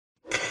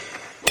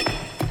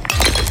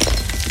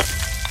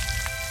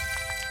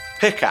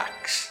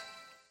Pickaxe.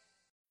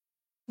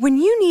 When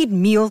you need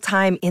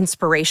mealtime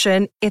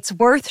inspiration, it's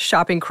worth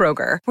shopping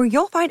Kroger, where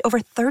you'll find over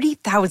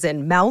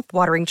 30,000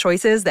 mouth-watering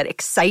choices that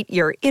excite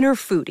your inner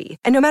foodie.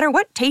 And no matter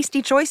what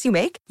tasty choice you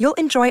make, you'll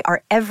enjoy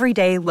our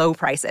everyday low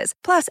prices,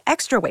 plus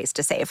extra ways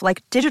to save,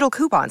 like digital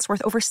coupons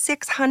worth over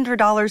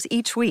 $600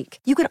 each week.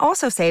 You can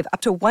also save up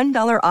to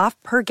 $1 off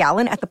per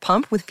gallon at the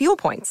pump with fuel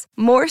points.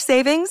 More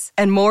savings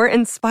and more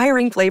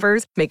inspiring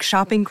flavors make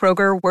shopping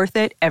Kroger worth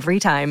it every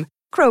time.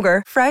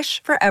 Kroger,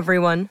 fresh for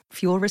everyone.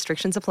 Fuel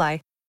restrictions apply.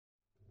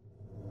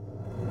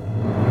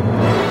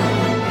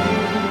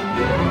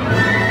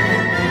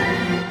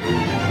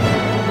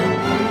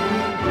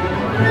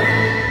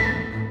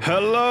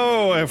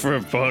 Hello,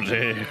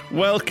 everybody.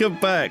 Welcome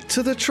back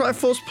to the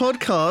Triforce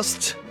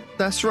Podcast.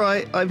 That's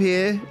right, I'm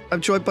here.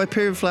 I'm joined by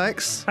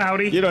Pyrinflax.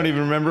 Howdy. You don't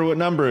even remember what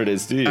number it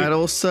is, do you? And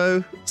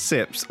also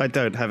Sips. I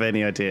don't have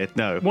any idea.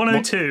 No.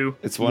 102.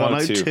 It's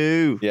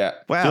 102. Yeah.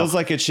 Wow. Feels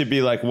like it should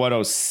be like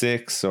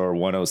 106 or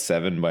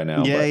 107 by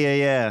now.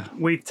 Yeah.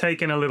 We've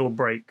taken a little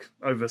break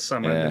over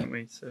summer, didn't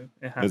we? So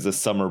It was a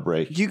summer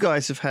break. You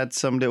guys have had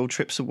some little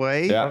trips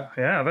away. Yeah.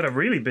 Yeah, I've had a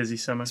really busy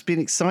summer. It's been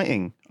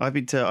exciting. I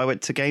went to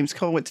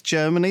Gamescom, I went to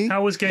Germany.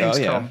 How was Gamescom?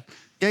 yeah.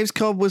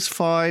 Gamescom was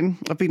fine.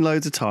 I've been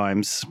loads of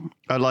times.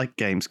 I like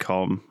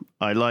Gamescom.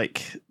 I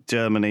like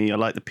Germany. I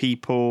like the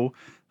people.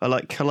 I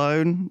like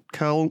Cologne.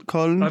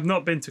 I've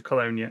not been to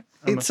Cologne yet.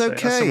 I It's must say.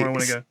 That's okay. somewhere I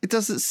want to go. It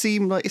doesn't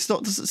seem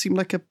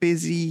like a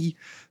busy,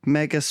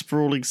 mega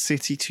sprawling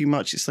city too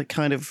much. It's like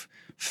kind of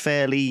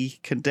fairly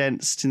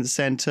condensed in the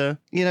center.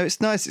 You know,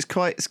 it's nice. It's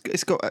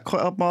got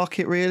quite a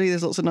market really.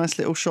 There's lots of nice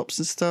little shops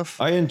and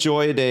stuff. I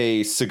enjoyed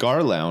a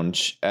cigar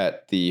lounge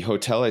at the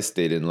hotel I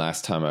stayed in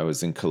last time I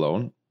was in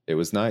Cologne. It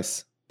was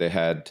nice. They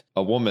had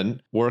a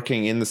woman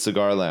working in the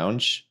cigar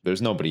lounge.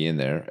 There's nobody in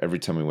there every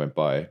time we went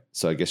by.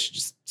 So I guess she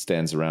just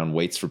stands around,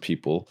 waits for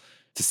people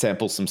to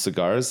sample some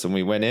cigars. And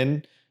we went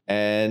in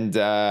and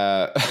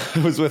I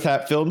was with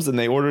Hat Films and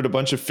they ordered a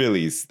bunch of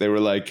Phillies. They were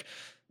like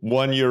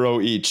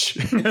 €1 each.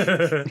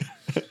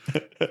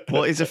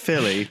 What is a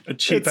Philly? A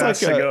cheap It's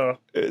ass like cigar.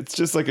 It's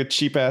just like a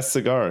cheap ass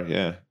cigar.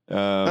 Yeah.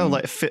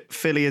 Like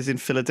Philly is in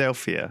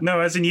Philadelphia. No,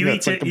 as in you Yeah, eat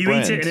it's like it, a you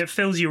brand. eat it and it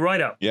fills you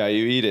right up. Yeah,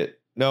 you eat it.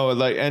 No,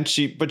 like,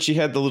 but she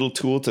had the little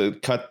tool to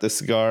cut the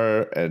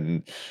cigar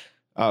and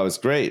it was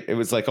great. It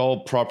was like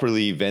all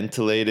properly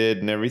ventilated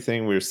and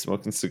everything. We were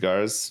smoking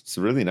cigars. It's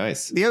really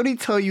nice. The only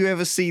time you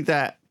ever see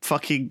that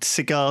fucking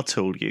cigar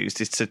tool used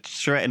is to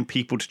threaten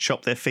people to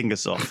chop their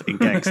fingers off in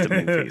gangster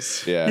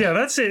movies. Yeah. Yeah,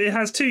 that's it. It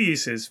has two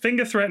uses: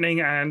 finger threatening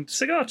and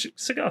cigar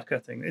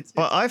cutting.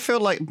 But I feel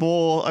like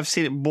I've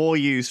seen it more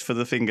used for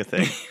the finger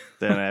thing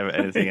than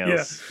anything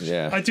else.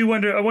 Yeah. I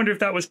wonder if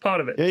that was part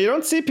of it. Yeah, you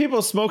don't see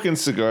people smoking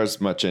cigars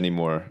much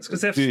anymore.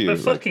 Because they're, do you? they're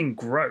Like- fucking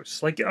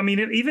gross. Like, I mean,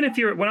 even if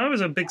when I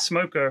was a big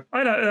smoker,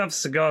 I'd have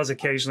cigars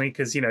occasionally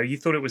because, you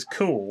thought it was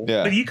cool.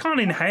 Yeah. But you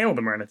can't inhale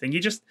them or anything. You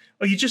just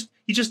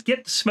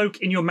get the smoke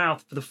in your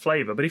mouth for the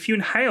flavor. But if you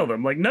inhale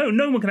them, like, no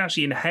one can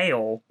actually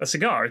inhale a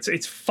cigar.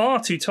 It's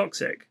far too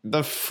toxic.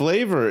 The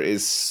flavor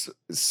is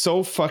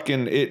so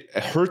fucking, it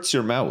hurts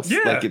your mouth. Yeah.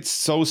 Like, it's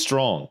so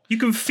strong. You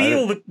can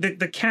feel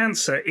the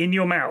cancer in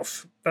your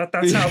mouth.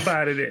 That's how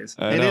bad it is.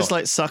 I It know. is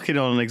like sucking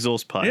on an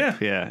exhaust pipe.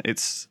 Yeah.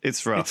 It's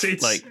rough.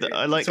 It's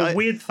a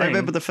weird thing. I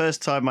remember the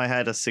first time I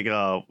had a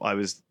cigar, I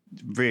was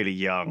really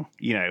young,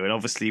 and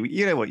obviously,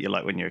 you know what you're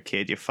like when you're a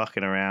kid. You're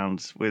fucking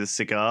around with a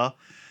cigar,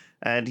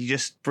 and you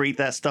just breathe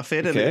that stuff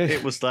in, and Okay.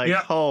 it was like,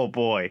 Yeah. oh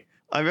boy.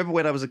 I remember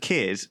when I was a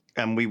kid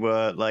and we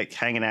were like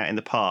hanging out in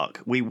the park,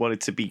 we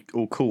wanted to be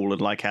all cool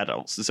and like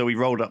adults. And so we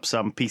rolled up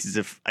some pieces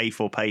of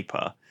A4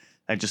 paper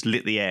and just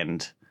lit the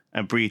end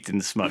and breathed in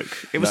the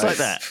smoke. It was like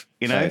Nice.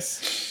 that,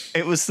 Nice.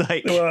 It was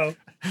like, Wow.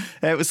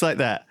 it was like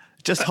that.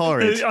 Just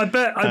horrid. I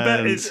bet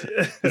And- it's.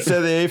 Instead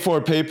of the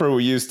A4 paper,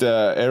 we used an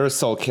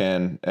aerosol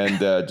can and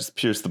just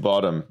pierced the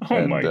bottom. Oh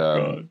and, my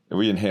God.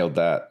 We inhaled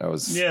that. That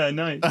was Yeah,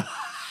 nice.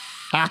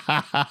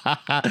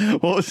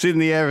 What was in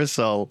the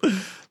aerosol?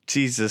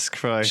 Jesus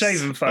Christ.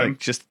 Shaving foam. Like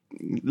just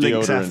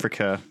Lynx Deodorant.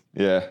 Africa.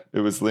 Yeah,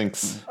 it was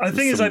Lynx. The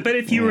thing is, I bet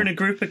if you were in a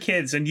group of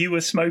kids and you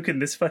were smoking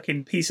this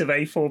fucking piece of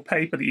A4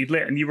 paper that you'd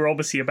lit and you were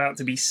obviously about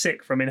to be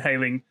sick from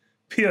inhaling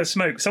pure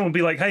smoke, someone would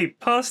be like, hey,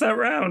 pass that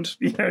round,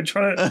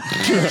 trying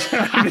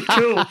to be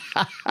cool.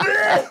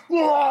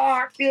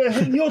 Yeah,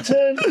 your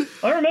turn.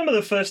 I remember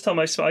the first time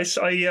I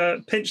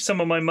pinched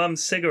some of my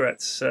mum's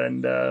cigarettes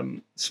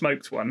and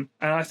smoked one,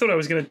 and I thought I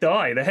was going to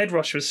die. The head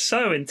rush was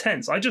so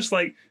intense. I just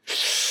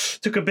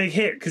took a big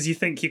hit because you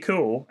think you're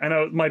cool,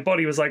 and my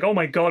body was like, oh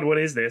my God, what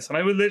is this? And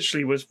I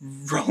literally was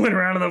rolling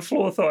around on the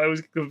floor, thought I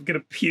was going to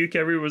puke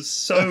everywhere. It was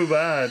so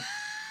bad.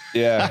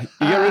 Yeah, you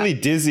get really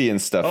dizzy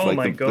and stuff. Oh like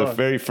my the God.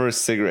 very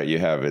first cigarette you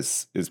have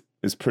is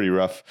pretty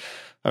rough.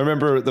 I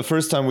remember the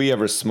first time we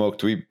ever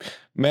smoked, we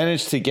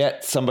managed to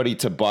get somebody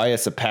to buy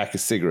us a pack of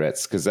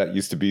cigarettes because that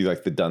used to be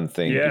like the done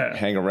thing. Yeah. You'd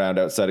hang around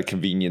outside a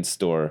convenience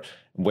store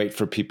wait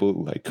for people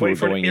like who Wait are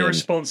for an going in.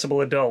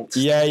 irresponsible adult.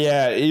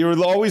 Yeah. You're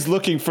always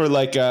looking for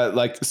like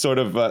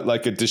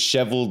a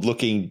disheveled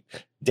looking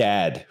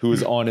dad who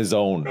is on his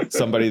own.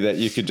 Somebody that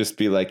you could just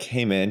be like,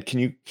 hey man, can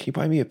you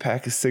buy me a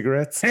pack of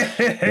cigarettes?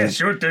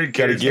 Sure thing.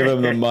 Got to give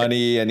him the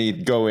money, and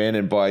he'd go in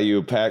and buy you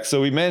a pack. So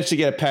we managed to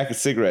get a pack of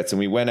cigarettes, and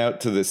we went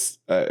out to this.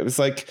 It was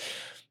like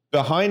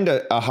behind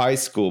a high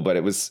school, but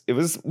it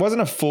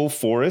wasn't a full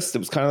forest. It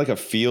was kind of like a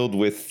field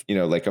with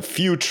like a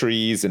few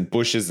trees and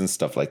bushes and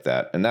stuff like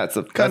that. And that's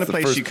the Kind of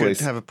place you could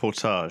have a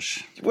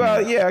portage.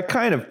 Well, yeah,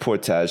 kind of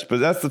portage, but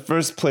that's the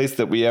first place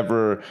that we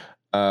ever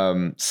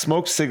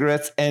smoked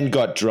cigarettes and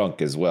got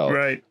drunk as well.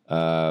 Right.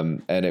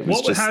 And it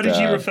was just. How did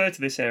you refer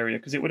to this area?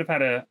 Because it would have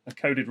had a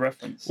coded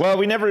reference. Well,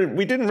 we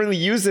didn't really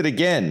use it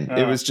again.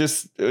 It was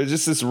just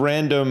this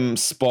random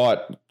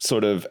spot,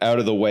 sort of out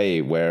of the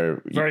way,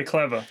 where very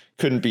clever.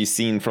 Couldn't be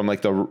seen from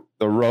like the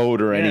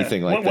road or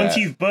anything like that. Once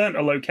you've burnt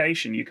a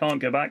location, you can't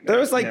go back there. There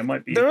was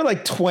there were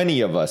like 20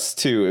 of us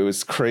too. It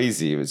was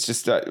crazy. It was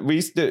just we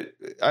used to.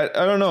 I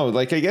don't know.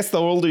 Like I guess the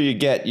older you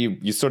get,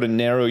 you sort of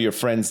narrow your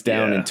friends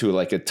down into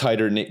like a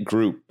tighter knit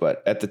group.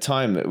 But at the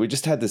time, we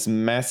just had this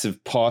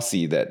massive posse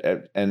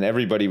and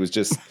everybody was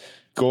just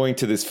going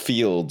to this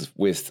field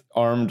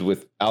armed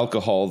with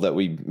alcohol that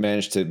we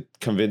managed to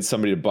convince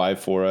somebody to buy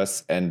for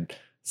us, and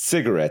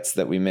cigarettes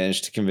that we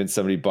managed to convince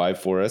somebody to buy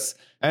for us.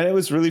 And it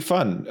was really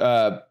fun.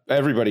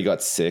 Everybody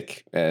got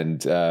sick,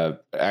 and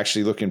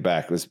actually looking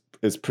back, it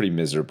was pretty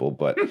miserable,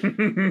 but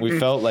we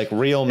felt like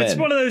real men. It's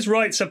one of those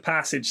rites of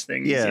passage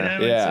things.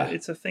 Yeah.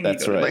 It's a thing.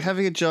 That's right. Like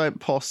having a giant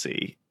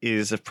posse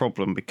is a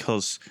problem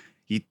because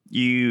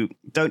you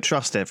don't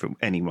trust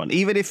anyone,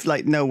 even if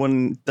like no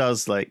one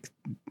does like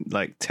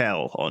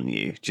tell on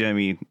you. Do you know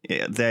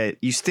what I mean?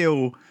 You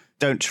still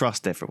don't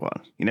trust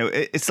everyone.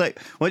 It's like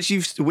once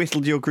you've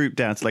whittled your group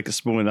down to like a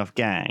small enough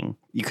gang,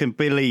 you can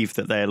believe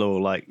that they'll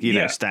all like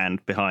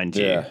stand behind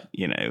you,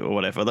 or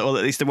whatever. Or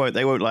at least they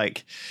won't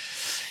like.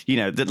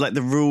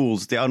 The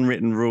rules, the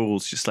unwritten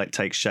rules just like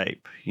take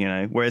shape,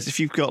 Whereas if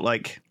you've got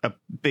like a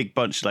big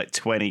bunch of like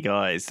 20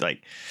 guys,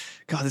 like,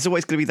 God, there's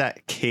always going to be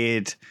that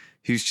kid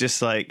who's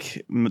just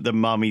like the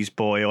mummy's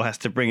boy or has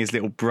to bring his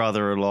little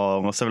brother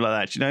along or something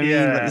like that. Do you know what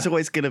I mean? Like, there's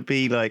always going to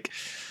be like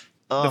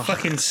the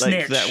fucking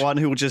snitch. That one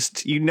who will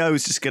just,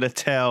 is just going to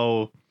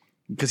tell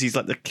because he's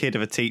like the kid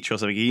of a teacher or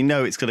something.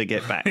 It's going to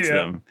get back to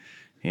them.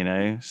 Like,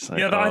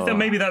 I think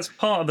maybe that's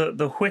part of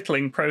the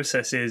whittling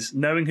process is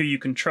knowing who you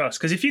can trust.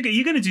 Because if you're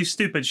going to do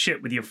stupid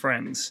shit with your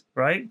friends,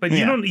 right? But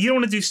you don't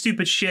want to do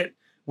stupid shit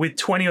with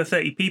 20 or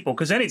 30 people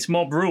because then it's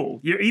mob rule.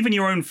 Even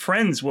your own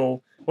friends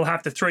will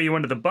have to throw you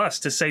under the bus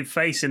to save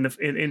face in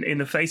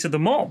the face of the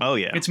mob. Oh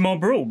yeah, it's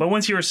mob rule. But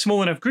once you're a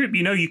small enough group,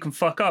 you can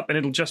fuck up and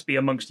it'll just be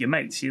amongst your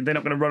mates. They're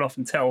not going to run off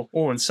and tell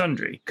all and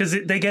sundry because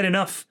they get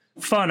enough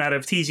fun out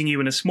of teasing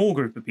you in a small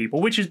group of people,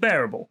 which is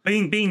bearable.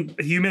 Being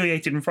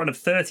humiliated in front of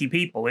 30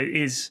 people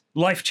is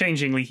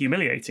life-changingly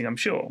humiliating, I'm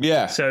sure.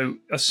 Yeah. So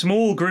a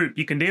small group,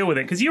 you can deal with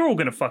it because you're all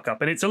going to fuck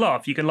up and it's a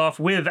laugh. You can laugh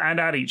with and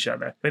at each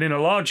other. But in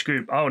a large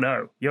group, oh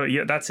no,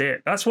 that's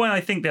it. That's why I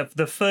think that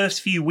the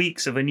first few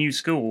weeks of a new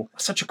school are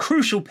such a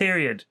crucial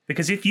period,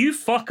 because if you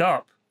fuck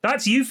up,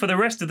 that's you for the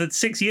rest of the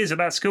 6 years at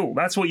that school.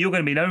 That's what you're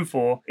going to be known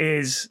for,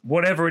 is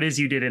whatever it is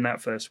you did in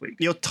that first week.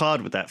 You're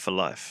tarred with that for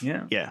life.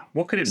 Yeah.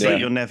 What could it be? be?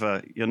 You're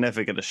never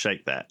going to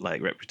shake that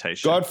like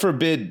reputation. God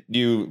forbid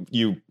you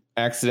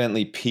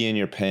accidentally pee in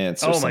your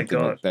pants or something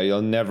like that.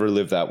 You'll never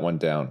live that one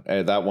down.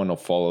 That one will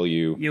follow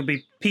you. You'll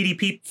be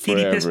PD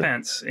piss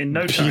pants in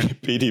no time.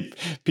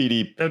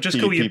 PD. They'll just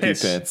call you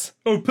Piss. Pants.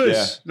 Oh,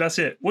 Piss. Yeah. That's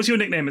it. What's your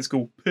nickname at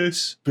school?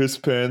 Piss. Piss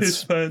pants.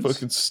 Piss pants.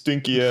 Fucking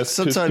stinky ass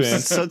sometimes, piss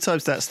pants.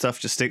 Sometimes that stuff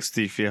just sticks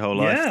to you for your whole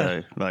life,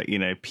 though.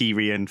 Like,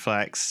 Peary and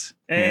Flax.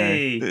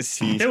 Hey,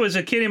 there was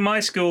a kid in my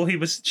school. He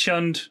was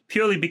shunned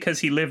purely because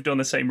he lived on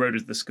the same road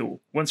as the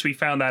school. Once we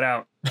found that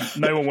out,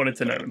 no one wanted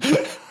to know him.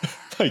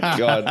 My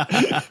God.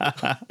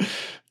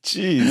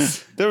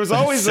 Jeez. There was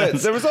always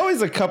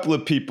a couple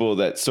of people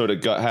that sort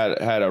of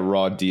had a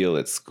raw deal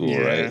at school,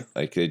 right?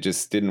 Like they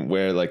just didn't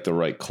wear like the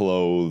right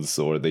clothes,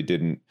 or they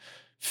didn't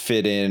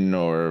fit in,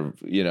 or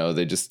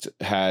they just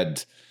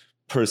had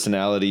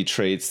personality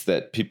traits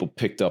that people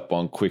picked up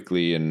on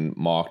quickly and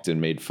mocked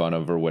and made fun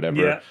of or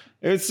whatever. Yeah.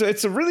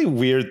 It's a really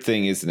weird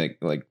thing, isn't it?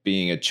 Like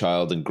being a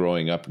child and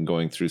growing up and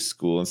going through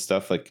school and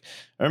stuff. Like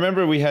I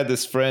remember we had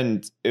this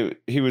friend,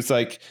 he was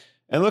like,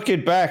 and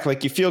looking back,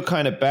 like you feel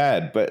kind of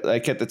bad, but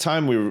like at the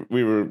time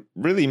we were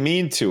really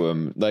mean to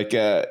him. Like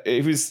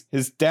his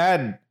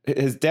dad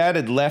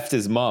had left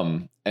his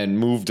mom and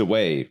moved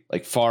away,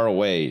 like far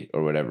away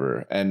or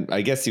whatever. And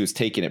I guess he was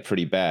taking it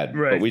pretty bad,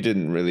 right. But we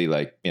didn't really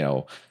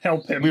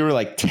help him. We were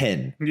like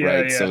 10,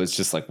 right? Yeah. So it's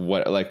just like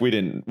what, like we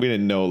didn't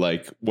know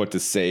like what to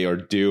say or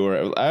do,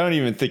 or I don't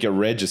even think it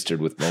registered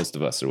with most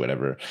of us or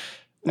whatever.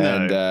 No.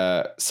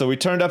 And so we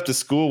turned up to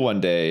school one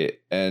day,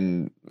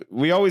 and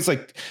we always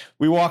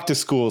we walk to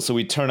school. So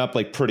we turn up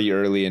like pretty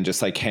early and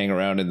just like hang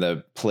around in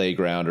the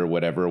playground or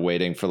whatever,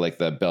 waiting for like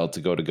the bell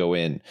to go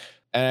in.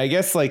 And I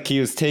guess like he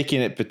was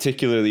taking it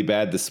particularly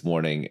bad this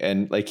morning,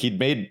 and like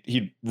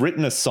he'd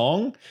written a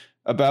song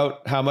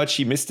about how much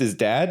he missed his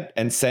dad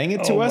and sang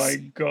it to us. Oh my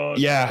God.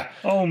 Yeah.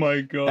 Oh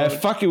my God.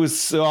 Fuck, it was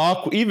so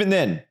awkward. Even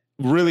then,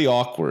 really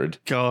awkward.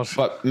 God.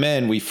 But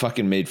man, we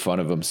fucking made fun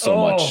of him so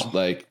much.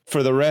 Like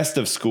for the rest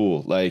of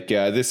school, like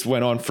this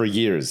went on for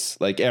years.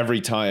 Like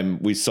every time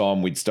we saw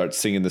him, we'd start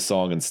singing the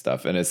song and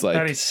stuff. And it's like,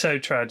 that is so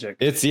tragic.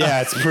 it's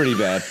pretty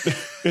bad.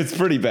 It's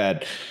pretty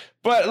bad.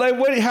 But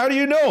like, how do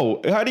you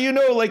know? How do you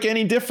know like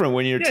any different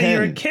when you're 10?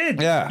 You're a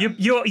kid. Yeah.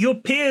 Your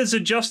peers are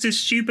just as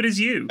stupid as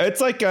you.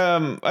 It's like,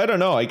 I don't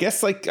know. I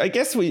guess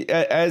we,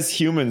 as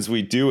humans,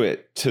 we do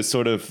it to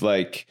sort of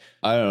like,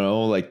 I don't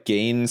know, like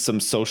gain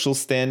some social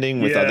standing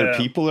with other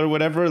people or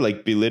whatever,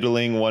 like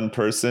belittling one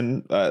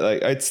person.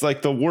 Like it's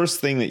like the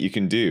worst thing that you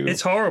can do.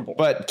 It's horrible.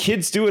 But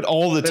kids do it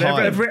all the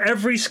time.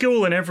 Every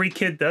school and every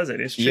kid does it.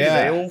 It's true.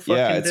 They all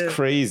fucking it's do.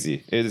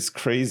 crazy. It is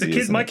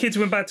crazy. My kids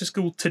went back to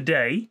school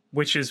today,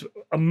 which is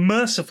a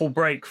merciful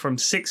break from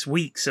 6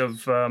 weeks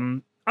of.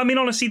 I mean,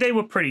 honestly, they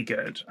were pretty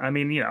good. I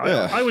mean,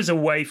 I was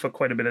away for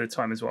quite a bit of the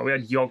time as well. We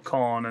had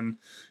YogCon and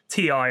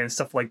TI and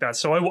stuff like that.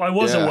 So I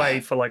was away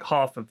for like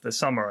half of the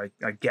summer,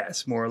 I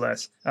guess, more or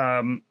less.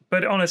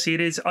 But honestly,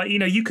 it is,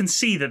 you can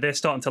see that they're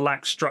starting to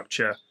lack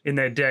structure in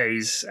their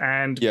days,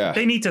 and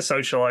they need to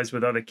socialize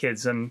with other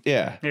kids. And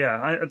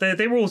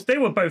they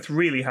were both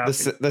really happy.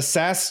 The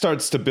sass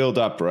starts to build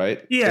up,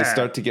 right? Yeah. They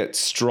start to get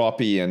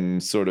stroppy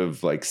and sort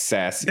of like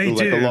sassy, They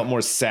like do. a lot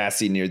more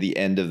sassy near the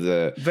end of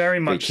the Very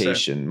much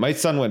vacation. My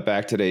son went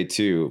back today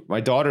too. My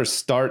daughter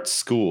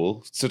starts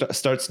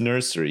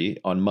nursery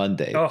on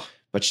Monday. Oh.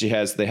 But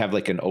they have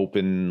like an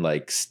open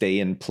like stay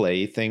and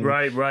play thing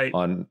Right.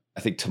 on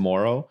I think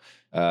tomorrow.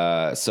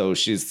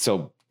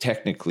 So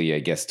technically I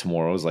guess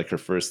tomorrow is like her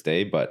first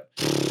day, but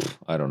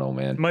I don't know,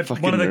 man.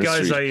 One of the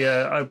guys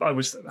I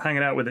was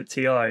hanging out with at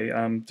TI,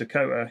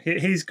 Dakota,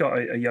 he's got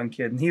a young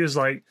kid, and he was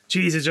like,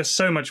 geez, it's just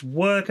so much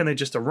work and they're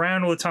just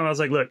around all the time. I was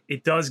like, look,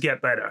 it does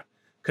get better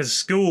because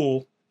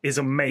school is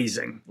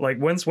amazing. Like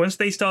once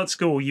they start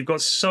school, you've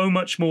got so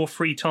much more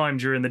free time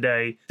during the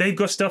day. They've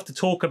got stuff to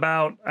talk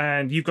about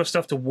and you've got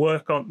stuff to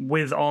work on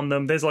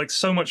them. There's like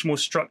so much more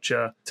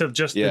structure to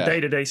just the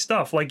day-to-day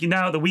stuff. Like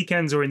now the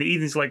weekends or in the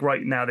evenings, like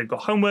right now they've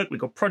got homework,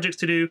 we've got projects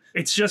to do.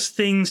 It's just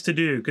things to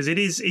do because it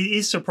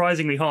is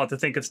surprisingly hard to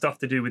think of stuff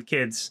to do with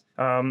kids.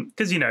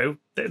 Because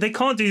they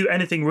can't do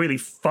anything really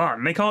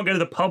fun. They can't go to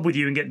the pub with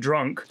you and get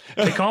drunk.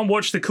 They can't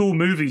watch the cool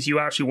movies you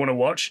actually want to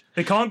watch.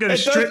 They can't go to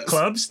strip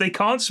clubs. They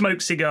can't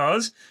smoke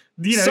cigars.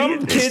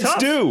 Some kids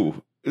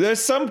do. There's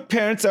some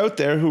parents out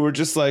there who are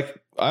just like,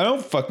 I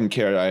don't fucking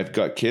care. I've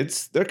got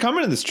kids. They're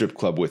coming to the strip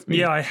club with me.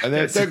 Yeah, and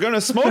they're going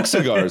to smoke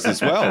cigars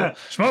as well.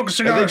 Smoke a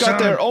cigar. And they got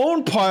their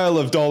own pile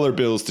of dollar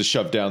bills to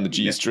shove down the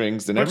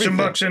G-strings and everything. Put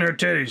some bucks in her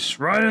titties.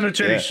 Right in the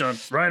titties, son.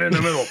 Right in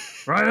the middle.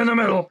 Right in the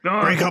middle.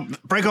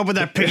 Break up with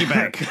that piggy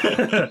bank.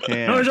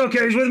 No, he's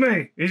okay. He's with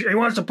me. He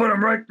wants to put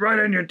them right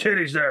in your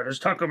titties there.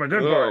 Just tuck them a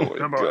good boy.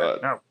 Good boy.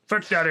 Now,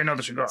 fetch daddy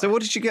another cigar. So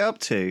what did you get up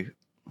to?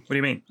 What do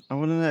you mean? I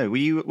want to know.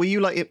 Were you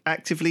like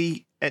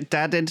actively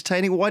dad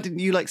entertaining? Why didn't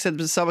you like send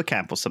them to summer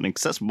camp or something?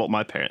 Because that's what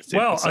my parents did.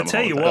 Well, I'll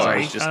tell you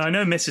why. And I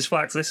know Mrs.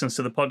 Flax listens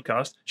to the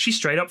podcast. She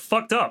straight up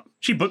fucked up.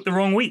 She booked the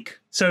wrong week.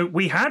 So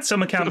we had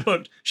summer camp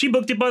booked. She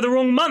booked it by the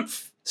wrong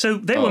month. So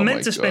they were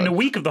meant to spend a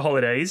week of the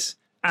holidays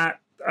at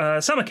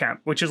summer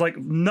camp, which is like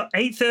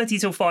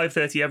 8:30 till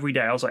 5:30 every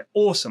day. I was like,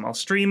 awesome. I'll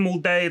stream all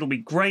day. It'll be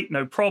great.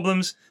 No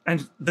problems.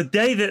 And the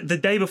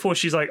day before,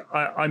 she's like,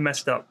 I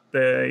messed up.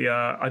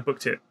 I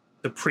booked it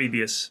the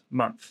previous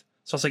month.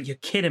 So I was like, you're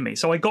kidding me.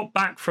 So I got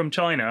back from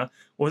China,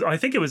 or I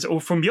think it was, or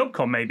from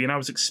YogCon maybe, and I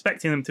was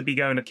expecting them to be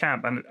going to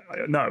camp. And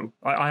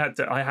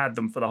I had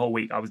them for the whole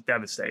week. I was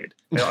devastated.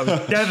 I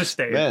was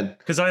devastated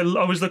because I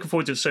was looking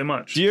forward to it so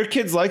much. Do your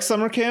kids like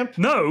summer camp?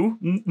 No,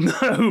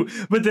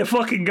 but they're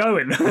fucking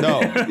going. No,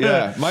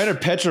 yeah. Mine are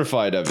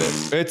petrified of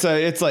it.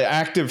 It's like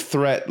active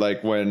threat.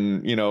 Like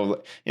when,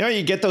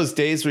 you get those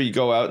days where you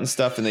go out and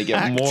stuff and they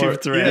get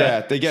active threat.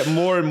 Yeah, they get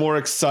more and more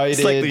excited.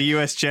 It's like the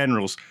US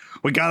generals.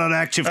 We got an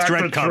active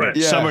threat coming.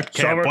 Yeah. Summer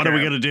camp. What are we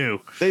going to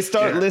do? They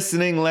start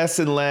listening less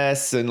and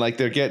less, and like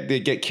they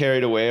get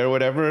carried away or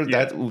whatever.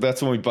 Yeah.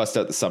 That's when we bust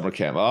out the summer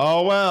camp.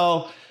 Oh,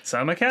 well.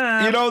 Summer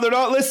camp. They're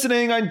not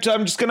listening. I'm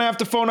just going to have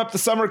to phone up the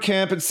summer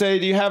camp and say,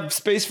 do you have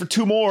space for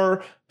 2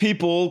 more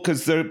people?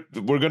 Because we're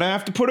going to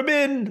have to put them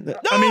in. No,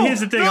 I mean,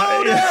 here's the thing. No.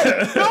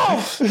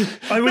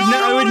 I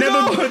would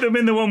never put them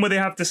in the one where they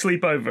have to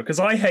sleep over, because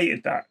I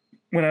hated that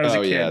when I was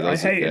a kid. I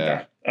hated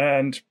that.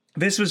 And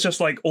this was just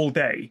like all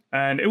day,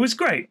 and it was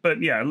great. But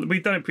yeah,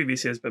 we've done it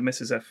previous years, but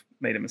Mrs. F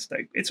made a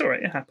mistake. It's all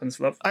right. It happens,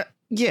 love.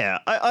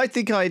 I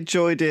think I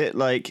enjoyed it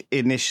like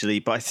initially,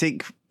 but I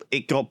think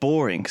it got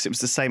boring because it was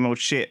the same old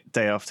shit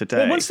day after day.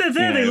 Well, once they're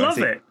there, they love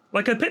it.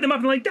 Like I pick them up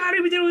and like,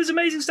 Daddy, we did all this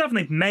amazing stuff, and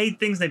they've made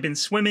things. They've been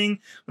swimming,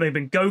 or they've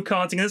been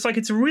go-karting, and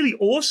it's a really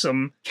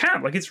awesome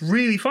camp. Like it's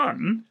really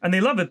fun, and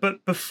they love it.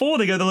 But before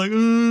they go, they're like,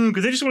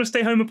 because they just want to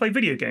stay home and play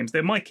video games.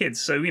 They're my kids,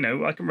 so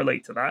I can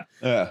relate to that.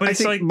 But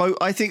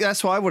I think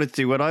that's what I wanted to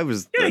do when I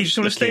was. Yeah, you just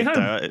want to stay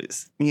home.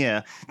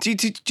 Yeah.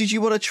 Did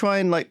you want to try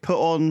and like put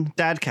on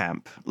dad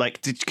camp?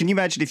 Like, can you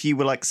imagine if you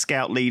were like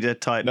scout leader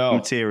type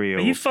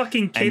material? Are you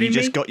fucking kidding me? And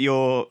you just me? got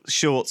your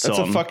shorts That's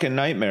on. a fucking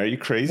nightmare. Are you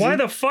crazy? Why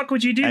the fuck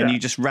would you do that? And you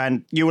just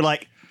ran. You were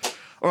like,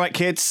 all right,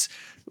 kids,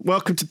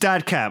 welcome to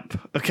dad camp.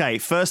 Okay,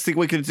 first thing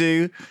we're going to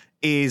do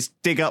is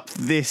dig up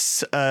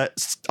this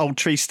old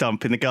tree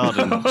stump in the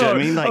garden. Do you know what I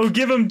mean? Like,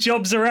 give them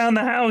jobs around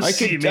the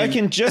house. I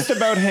can just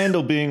about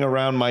handle being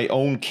around my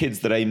own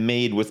kids that I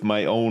made with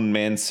my own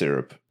man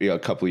syrup a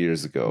couple of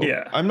years ago.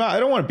 Yeah. I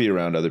don't want to be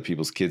around other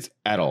people's kids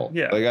at all.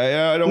 Yeah. Like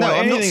I don't want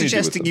anything to do with them. I'm not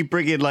suggesting you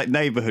bring in like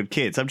neighborhood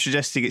kids. I'm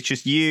suggesting it's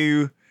just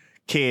you,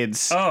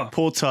 kids,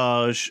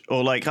 portage,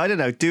 or like, I don't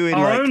know, doing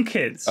our like own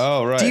kids.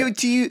 Oh, right.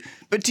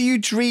 Do you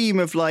dream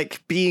of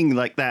like being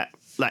like that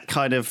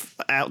kind of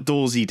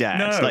outdoorsy dad?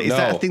 No. Like, is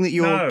that a thing that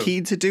you're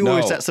keen to do, or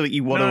is that something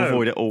you want to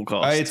avoid at all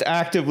costs? It's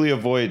actively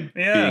avoid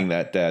being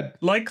that dad.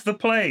 Like the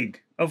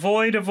plague.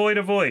 Avoid.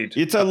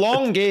 It's a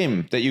long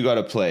game that you got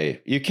to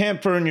play. You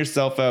can't burn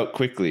yourself out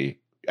quickly.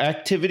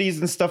 Activities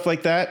and stuff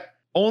like that,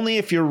 only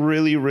if you're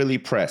really, really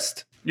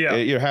pressed. Yeah.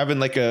 You're having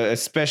like a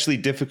especially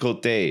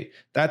difficult day.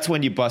 That's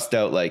when you bust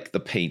out like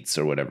the paints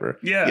or whatever.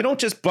 Yeah. You don't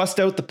just bust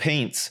out the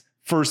paints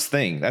first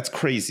thing. That's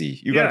crazy.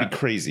 You got to be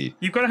crazy.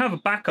 You've got to have a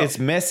backup. It's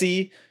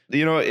messy.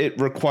 It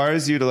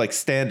requires you to like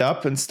stand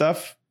up and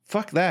stuff.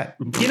 Fuck that.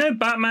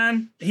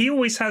 Batman, he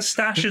always has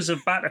stashes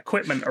of bat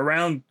equipment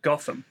around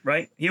Gotham,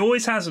 right? He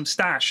always has them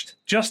stashed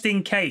just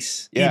in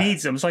case he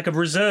needs them. It's like a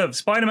reserve.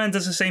 Spider-Man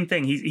does the same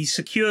thing. He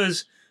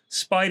secures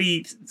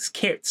Spidey's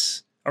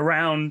kits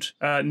around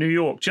New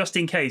York just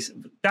in case.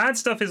 Dad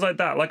stuff is like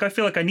that. Like I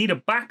feel like I need a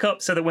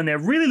backup so that when they're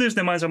really losing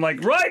their minds, I'm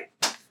like, right,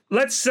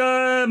 let's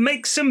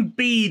make some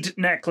bead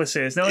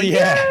necklaces. They're like,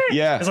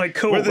 yeah. It's like,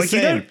 cool. We're the like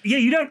same.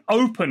 you don't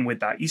open with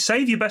that. You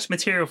save your best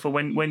material for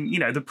when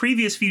the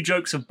previous few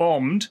jokes have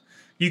bombed.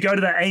 You go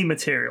to that A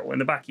material in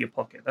the back of your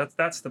pocket.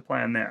 That's the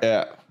plan there.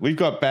 Yeah, we've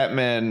got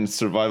Batman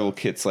survival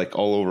kits like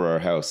all over our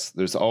house.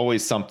 There's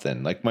always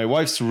something. Like my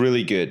wife's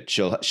really good.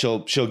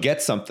 She'll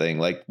get something.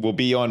 Like we'll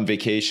be on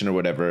vacation or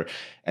whatever,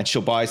 and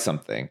she'll buy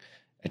something.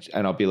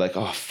 And I'll be like,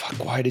 oh,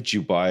 fuck, why did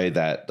you buy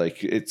that?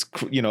 Like, it's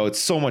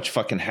so much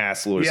fucking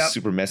hassle or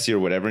super messy or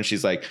whatever. And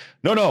she's like,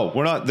 no,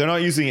 they're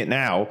not using it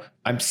now.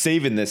 I'm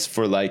saving this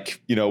for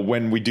like,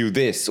 when we do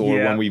this or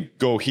when we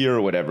go here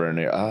or whatever. And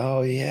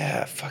oh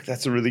yeah, fuck,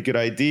 that's a really good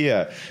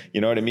idea.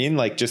 You know what I mean?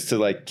 Like just to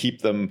like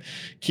keep them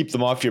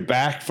off your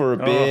back for a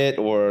bit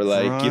or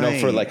like,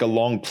 for like a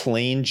long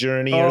plane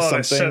journey or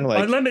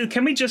something.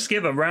 Can we just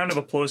give a round of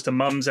applause to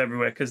mums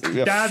everywhere? Because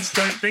dads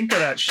don't think of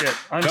that shit.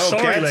 I'm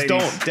sorry, dads ladies.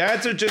 don't.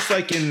 Dads are just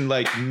like in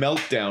like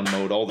meltdown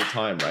mode all the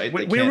time, right?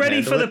 We're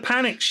ready for the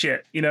panic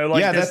shit.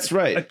 That's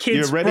right. A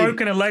kid's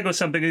broken a leg or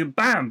something,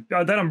 bam,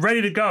 then I'm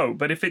ready to go.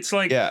 But if it's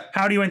like,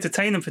 how do you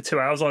entertain them for 2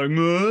 hours? Like, don't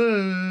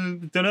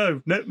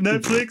know,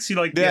 Netflix. You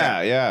like,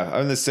 yeah,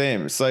 I'm the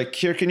same. It's like,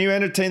 here, can you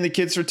entertain the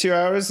kids for 2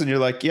 hours? And you're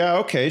like, yeah,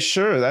 okay,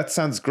 sure, that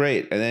sounds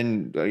great. And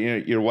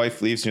then your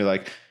wife leaves, and you're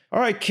like, all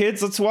right,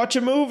 kids, let's watch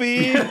a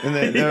movie. And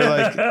then they're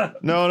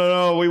like,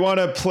 no, we want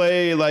to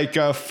play like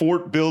a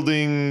fort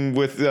building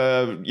with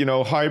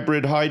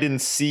hybrid hide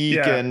and seek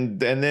and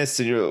this,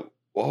 and you're.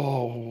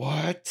 Oh,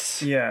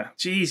 what? Yeah.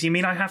 Jeez, you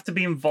mean I have to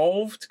be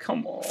involved?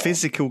 Come on.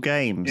 Physical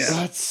games.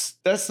 Yeah.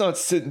 That's not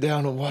sitting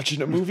down and watching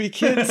a movie,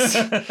 kids.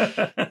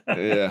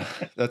 Yeah,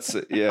 that's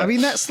it. Yeah. I mean,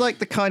 that's like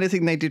the kind of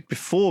thing they did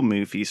before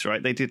movies,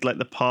 right? They did like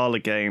the parlor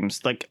games.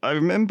 Like I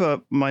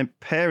remember my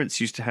parents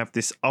used to have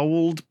this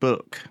old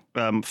book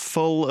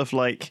full of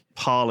like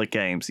parlor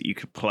games that you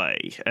could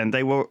play, and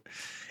it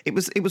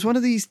was one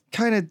of these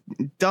kind of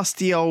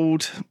dusty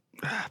old.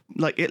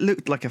 Like it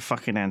looked like a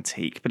fucking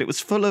antique, but it was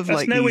full of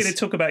That's no way to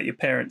talk about your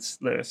parents,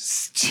 Lewis.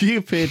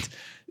 Stupid,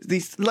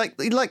 these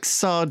like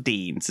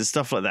sardines and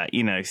stuff like that.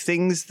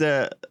 Things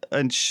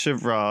and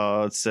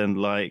charades and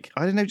like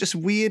I don't know, just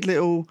weird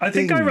little. I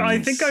think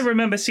I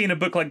remember seeing a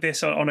book like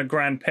this on a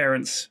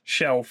grandparent's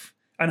shelf,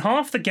 and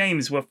half the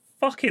games were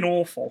fucking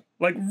awful,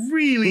 like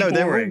really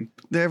boring.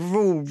 They're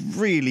all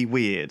really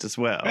weird as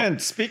well. And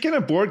speaking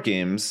of board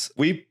games,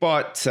 we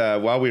bought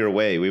while we were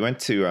away. We went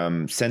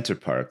to Center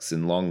Parks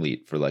in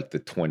Longleat for like the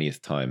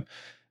 20th time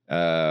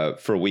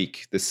for a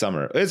week this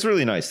summer. It's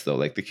really nice though.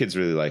 Like the kids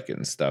really like it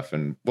and stuff,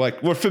 and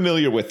like we're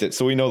familiar with it,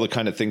 so we know the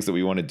kind of things that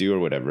we want to do or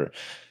whatever.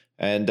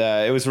 And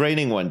it was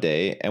raining one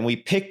day, and we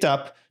picked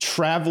up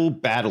Travel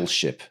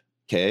Battleship.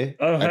 Okay,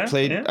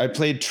 I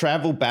played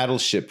Travel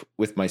Battleship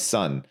with my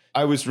son.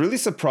 I was really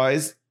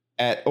surprised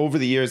at over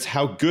the years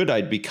how good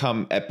I'd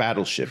become at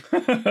Battleship,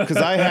 because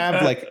I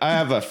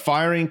have a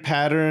firing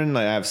pattern,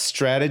 I have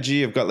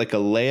strategy, I've got like a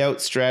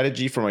layout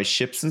strategy for my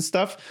ships and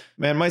stuff.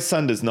 Man, my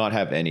son does not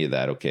have any of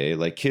that. Okay,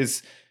 like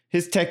his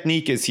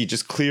technique is he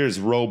just clears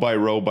row by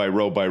row by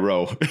row by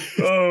row.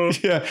 Oh,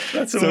 yeah,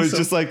 that's so awesome. it's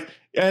just like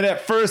And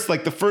at first,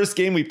 like the first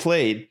game we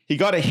played, he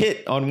got a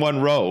hit on one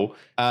row,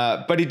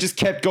 but he just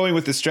kept going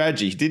with the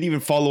strategy. He didn't even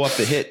follow up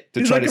the hit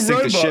to He's try like to a sink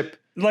the robot. ship.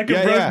 Like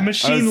a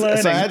machine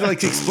learning. So I had to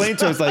like explain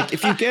to him, I was like,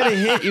 if you get a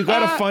hit, you got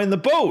to find the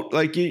boat.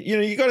 Like,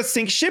 you got to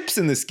sink ships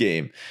in this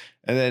game.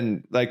 And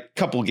then like a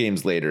couple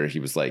games later, he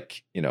was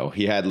like,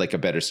 he had like a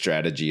better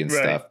strategy and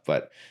stuff,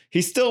 but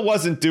he still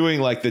wasn't doing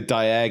like the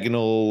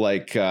diagonal,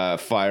 like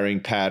firing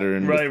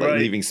pattern with like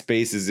leaving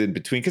spaces in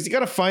between. Cause you got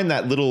to find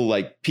that little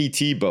like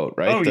PT boat,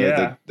 right?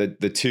 Oh,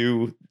 the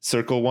two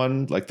circle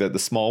one, like the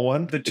small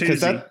one,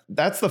 because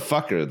that's the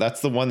fucker.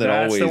 That's the one that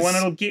always the one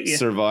that'll get you.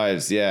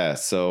 Survives. Yeah.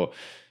 So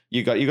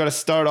you got to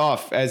start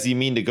off as you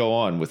mean to go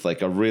on with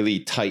like a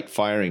really tight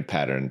firing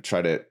pattern.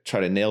 Try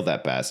to nail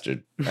that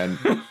bastard. And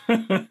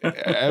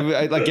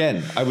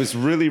I was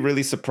really,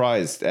 really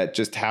surprised at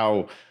just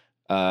how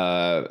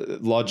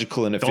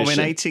logical and efficient.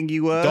 Dominating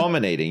you were?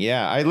 Dominating,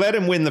 yeah. I let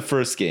him win the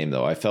first game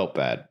though. I felt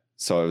bad.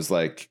 So I was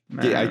like,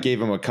 I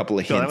gave him a couple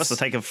of hints. God, that must have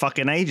taken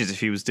fucking ages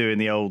if he was doing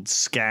the old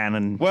scan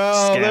and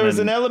there was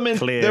an element.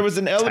 There was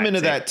an element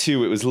of tactic. that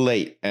too. It was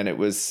late and it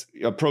was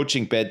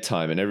approaching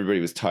bedtime and everybody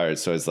was tired.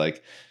 So I was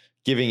like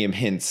giving him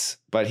hints,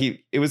 but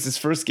it was his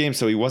first game,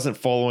 so he wasn't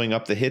following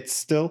up the hits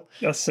still.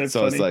 That's so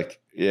funny. I was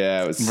like,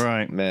 yeah, it was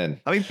right, man.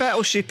 I mean,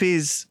 Battleship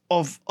is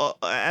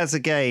as a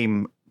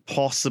game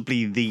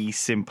possibly the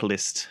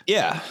simplest.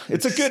 Yeah,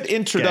 it's a good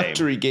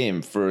introductory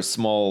game for a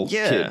small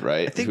kid,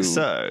 right? I think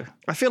so.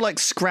 I feel like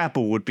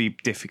Scrabble would be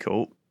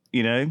difficult,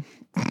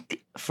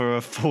 for a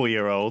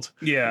 4-year-old.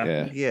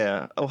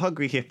 Yeah. Oh,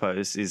 Hungry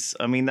Hippos is,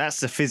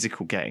 that's a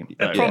physical game.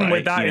 The problem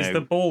with that is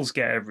the balls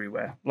get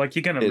everywhere. Like,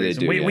 you're going to lose.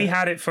 We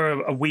had it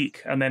for a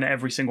week, and then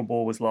every single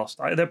ball was lost.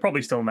 They're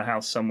probably still in the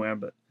house somewhere,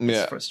 but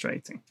it's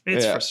frustrating.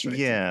 It's frustrating.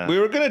 Yeah. We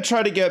were going to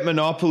try to get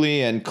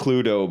Monopoly and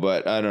Cluedo,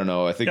 but I don't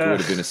know. I think it would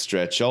have been a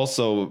stretch.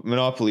 Also,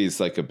 Monopoly is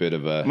like a bit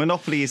of a...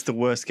 Monopoly is the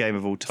worst game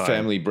of all time.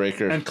 Family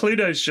breaker. And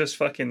Cluedo's just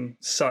fucking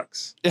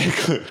sucks.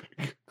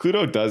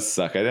 Cluedo does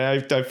suck.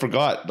 I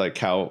forgot like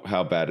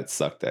how bad it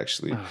sucked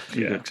actually.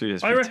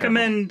 Cluedo's I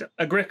recommend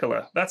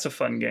Agricola. That's a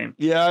fun game.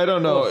 Yeah, I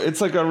don't know. It's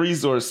like a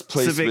resource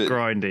placement. It's a bit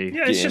grindy.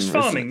 Yeah, it's just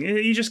farming.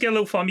 You just get a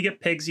little farm. You get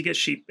pigs. You get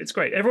sheep. It's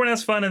great. Everyone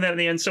has fun, and then at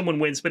the end, someone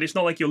wins. But it's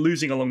not like you're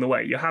losing along the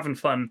way. You're having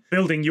fun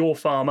building your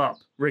farm up,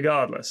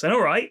 regardless. And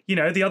all right,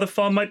 the other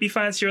farm might be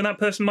fancier, and that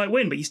person might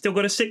win. But you still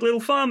got a sick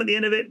little farm at the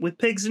end of it with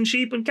pigs and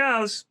sheep and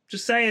cows.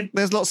 Just saying.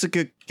 There's lots of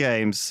good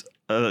games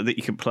that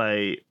you can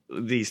play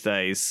these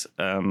days.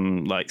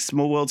 Like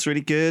Small World's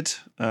really good.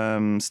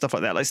 Stuff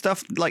like that. Like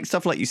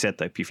stuff like you said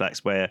though,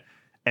 P-Flax, where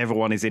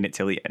everyone is in it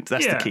till the end.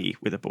 That's the key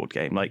with a board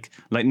game. Like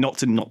not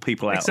to knock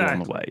people out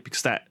along the way,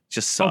 because that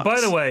just sucks. Oh, by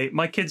the way,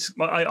 my kids,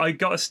 I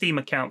got a Steam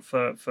account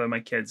for my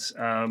kids.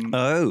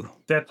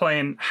 They're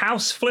playing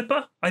House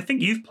Flipper. I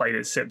think you've played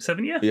it, Sips,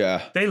 haven't you?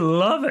 Yeah. They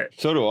love it.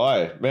 So do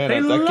I. Man, They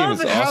that game love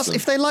is it. awesome.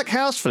 If they like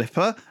House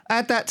Flipper,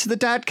 add that to the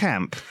dad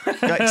camp.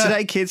 Like,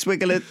 today, kids, we're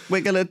gonna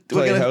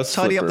House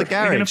tidy up the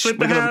Flipper. We're gonna garage. flip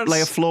We're the gonna house,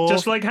 lay a floor.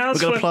 just like House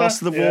We're gonna Flipper.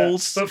 plaster the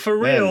walls. But for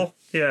real,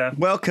 yeah.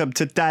 Welcome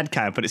to Dad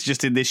Camp, and it's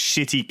just in this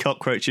shitty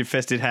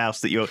cockroach-infested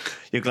house that you're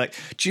like,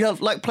 do you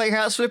like playing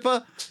House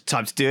Flipper?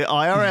 Time to do it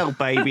IRL,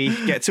 baby.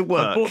 Get to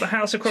work. I bought the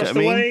house across Do the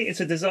you know what I mean? way. It's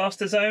a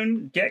disaster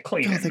zone. Get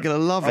clean. God, they're gonna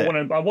love it.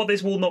 I want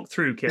this wall knocked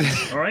through, kids.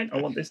 All right,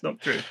 I want this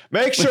knocked through.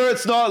 Make sure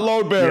it's not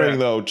load bearing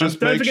though. Just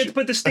Don't make forget to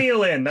put the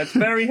steel in. That's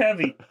very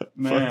heavy.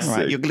 Man.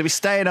 Right, you're going to be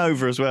staying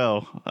over as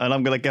well, and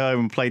I'm going to go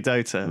home and play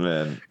Dota.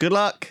 Man. Good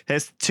luck.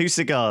 Here's 2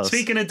 cigars.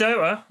 Speaking of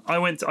Dota, I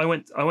went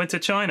to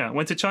China. I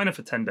went to China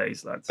for 10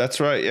 days, lads. That's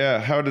right. Yeah.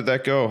 How did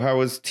that go? How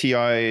was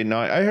TI 9?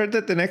 I heard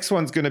that the next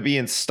one's going to be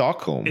in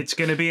Stockholm. It's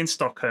going to be in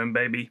Stockholm,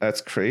 baby.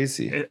 That's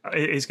crazy. It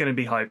is going to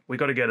be hype. We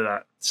got to go to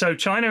that. So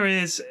China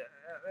is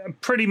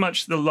pretty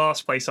much the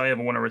last place I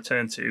ever want to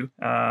return to.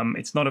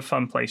 It's not a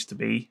fun place to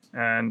be,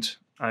 and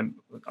I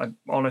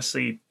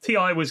honestly,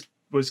 TI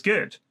was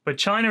good, but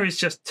China is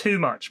just too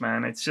much,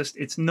 man.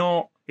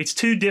 It's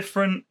too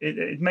different.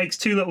 It makes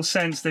too little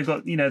sense. They've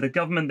got, the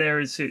government there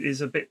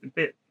is a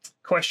bit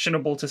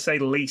questionable, to say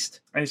the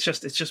least, and it's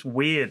just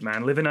weird,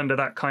 man. Living under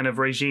that kind of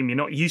regime, you're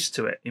not used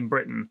to it in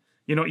Britain.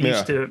 You're not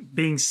used to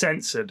being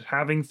censored,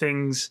 having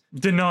things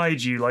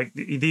denied you, like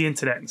the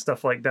internet and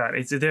stuff like that.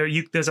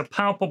 There's a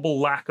palpable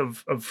lack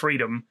of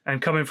freedom,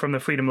 and coming from the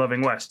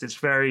freedom-loving West, it's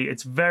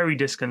very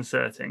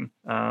disconcerting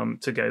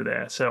to go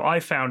there. So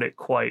I found it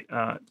quite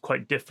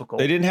difficult.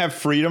 They didn't have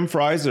freedom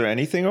fries or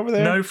anything over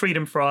there? No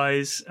freedom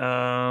fries,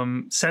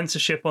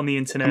 censorship on the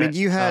internet. I mean,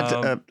 you had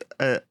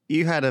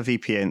a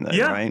VPN though,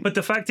 right? Yeah, but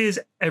the fact is,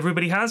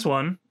 everybody has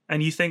one.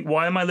 And you think,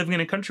 why am I living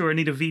in a country where I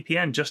need a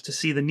VPN just to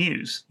see the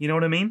news? You know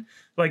what I mean?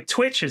 Like,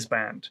 Twitch is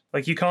banned.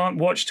 Like, you can't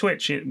watch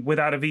Twitch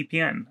without a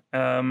VPN.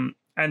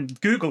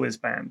 And Google is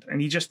banned.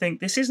 And you just think,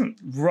 this isn't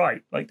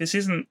right. Like,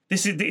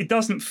 it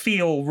doesn't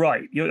feel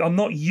right. I'm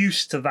not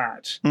used to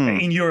that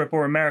in Europe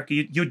or America.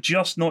 You're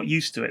just not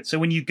used to it. So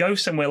when you go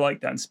somewhere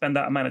like that and spend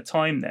that amount of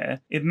time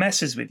there, it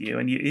messes with you,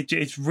 and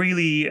it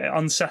really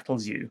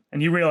unsettles you.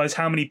 And you realize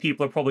how many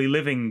people are probably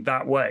living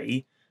that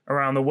way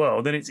around the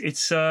world, and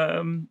it's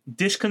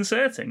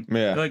disconcerting.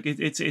 Yeah. Like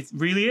it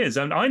really is.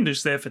 And I'm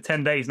just there for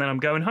 10 days, and then I'm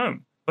going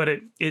home. But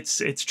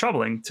it's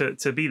troubling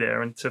to be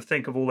there and to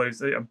think of all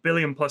those 1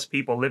 billion plus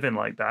people living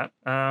like that.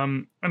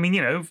 I mean,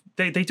 you know,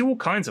 they do all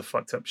kinds of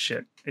fucked up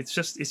shit. It's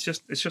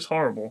just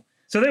horrible.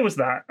 So there was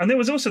that, and there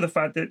was also the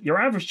fact that your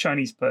average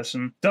Chinese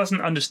person doesn't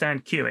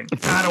understand queuing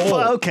at all.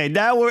 Well, okay,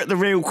 now we're at the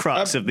real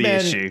crux of the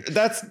issue.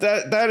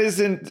 That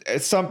isn't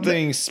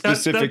something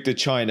specific to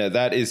China.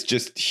 That is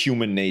just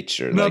human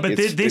nature. No, like, but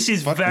this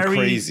is very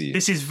crazy.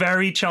 This is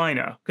very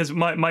China, because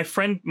my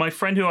friend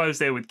who I was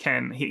there with,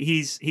 Ken,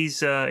 he's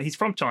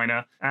from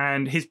China,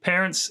 and his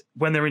parents,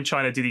 when they're in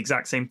China, do the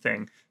exact same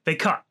thing. They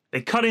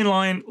cut in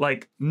line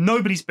like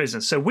nobody's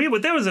business. So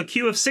there was a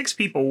queue of 6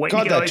 people waiting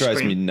to get ice cream. God, that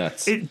drives me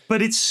nuts.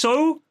 But it's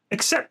so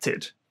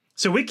accepted.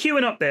 So we're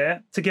queuing up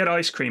there to get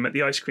ice cream at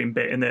the ice cream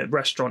bit in the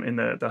restaurant in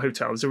the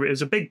hotel. It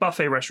was a big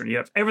buffet restaurant. You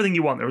have everything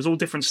you want. There was all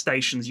different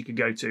stations you could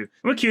go to. And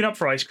we're queuing up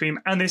for ice cream,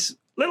 and this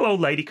little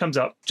old lady comes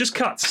up, just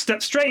cuts,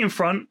 steps straight in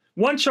front,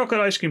 1 chocolate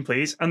ice cream,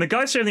 please. And the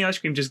guy serving the ice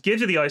cream just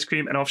gives her the ice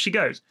cream, and off she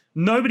goes.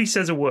 Nobody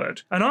says a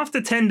word. And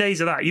after 10 days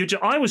of that,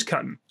 I was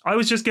cutting. I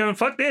was just going,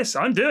 fuck this,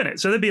 I'm doing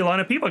it. So there'd be a line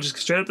of people just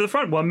straight up to the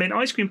front. 1 minute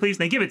ice cream, please,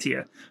 and they give it to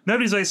you.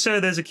 Nobody's like,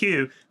 sir, there's a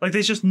queue. Like,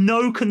 there's just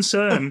no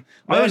concern.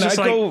 I was just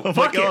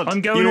fuck it,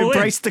 I'm going all in. You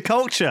embrace the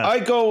culture. I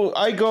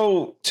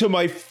go to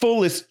my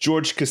fullest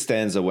George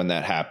Costanza when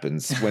that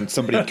happens, when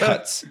somebody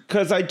cuts.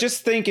 Because I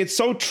just think it's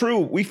so true.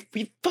 We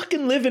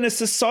fucking live in a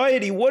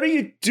society. What are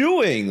you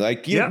doing?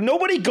 Like,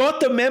 nobody got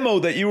the memo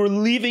that you were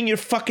leaving your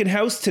fucking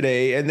house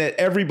today and that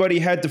everybody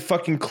had to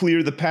fucking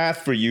clear the path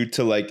for you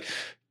to, like,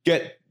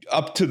 get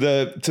up to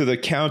the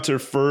counter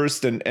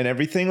first and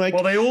everything. Like,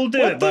 well, they all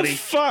do it, buddy. What the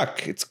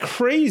fuck? It's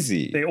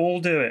crazy. They all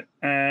do it,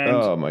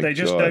 and they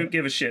just don't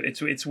give a shit.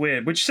 It's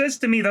weird, which says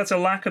to me that's a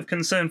lack of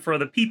concern for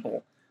other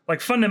people. Like,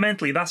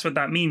 fundamentally, that's what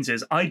that means,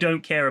 is I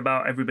don't care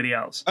about everybody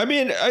else. I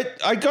mean,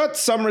 I got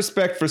some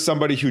respect for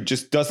somebody who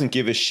just doesn't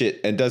give a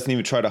shit and doesn't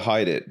even try to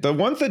hide it. The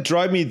ones that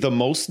drive me the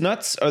most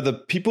nuts are the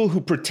people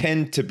who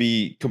pretend to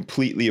be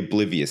completely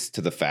oblivious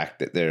to the fact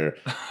that they're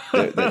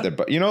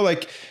you know,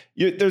 like,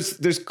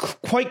 there's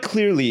quite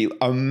clearly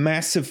a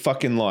massive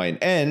fucking line,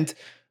 and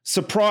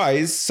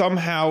surprise,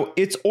 somehow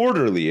it's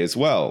orderly as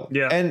well.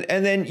 Yeah.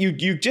 And then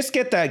you just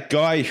get that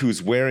guy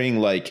who's wearing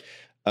like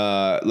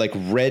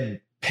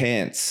red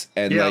pants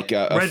and like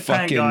a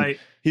fucking guy.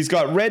 He's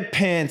got red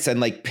pants and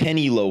like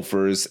penny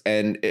loafers,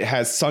 and it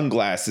has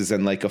sunglasses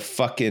and like a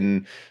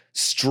fucking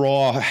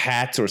straw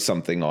hat or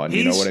something on.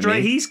 You know what I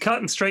mean? He's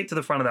cutting straight to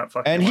the front of that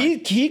fucking and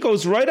line. he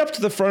goes right up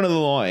to the front of the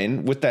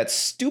line with that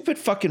stupid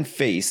fucking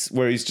face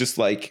where he's just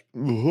like,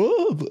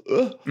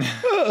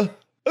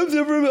 I've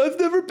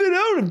never been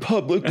out in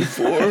public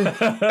before.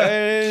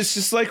 And it's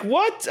just like,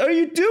 what are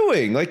you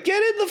doing? Like,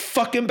 get in the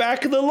fucking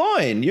back of the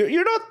line.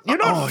 You're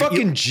not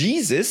fucking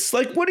Jesus.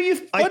 Like, what are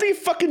you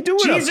fucking doing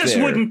Jesus up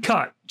there? Wouldn't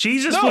cut.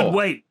 Jesus would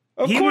wait.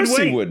 Of course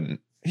he wouldn't.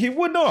 He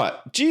would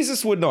not.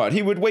 Jesus would not.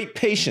 He would wait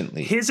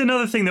patiently. Here's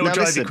another thing that would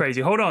drive you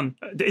crazy. Hold on.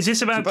 Is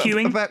this about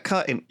queuing? About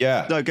cutting.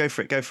 Yeah. No, go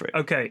for it.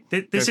 Okay.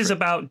 This is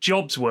about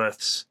jobs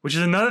worths, which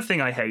is another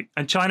thing I hate.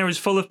 And China is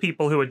full of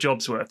people who are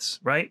jobs worths,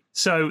 right?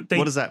 So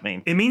what does that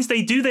mean? It means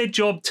they do their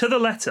job to the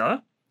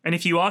letter. And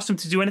if you ask them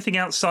to do anything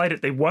outside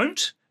it, they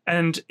won't.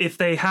 And if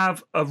they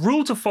have a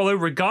rule to follow,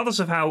 regardless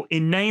of how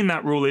inane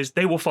that rule is,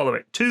 they will follow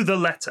it to the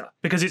letter,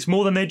 because it's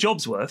more than their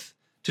job's worth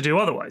to do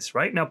otherwise,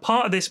 right? Now,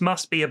 part of this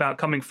must be about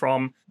coming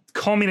from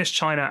communist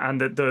China,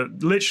 and the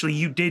literally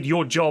you did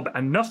your job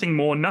and nothing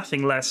more,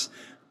 nothing less,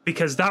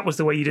 because that was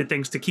the way you did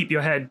things to keep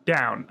your head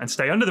down and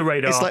stay under the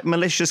radar. It's like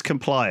malicious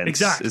compliance,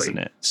 exactly, isn't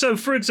it? So,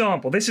 for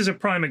example, this is a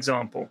prime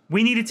example.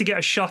 We needed to get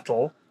a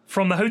shuttle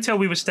from the hotel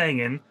we were staying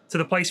in to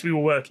the place we were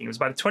working. It was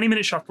about a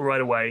 20-minute shuttle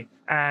right away,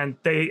 and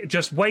they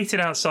just waited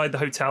outside the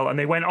hotel, and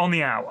they went on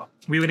the hour.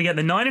 We were going to get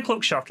the 9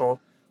 o'clock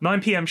shuttle,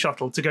 9 p.m.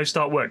 shuttle to go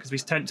start work, because we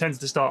tended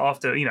to start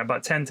after,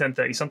 about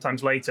 10:30,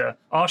 sometimes later.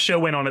 Our show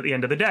went on at the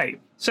end of the day.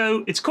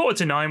 So it's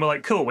 9:15. We're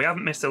like, cool, we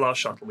haven't missed the last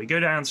shuttle. We go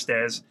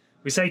downstairs.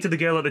 We say to the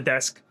girl at the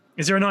desk,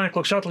 is there a 9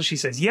 o'clock shuttle? She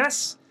says,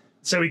 yes.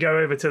 So we go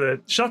over to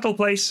the shuttle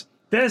place.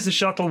 There's the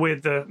shuttle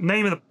with the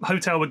name of the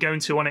hotel we're going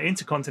to on it,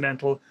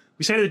 Intercontinental.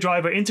 We say to the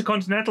driver,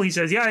 Intercontinental. He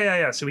says,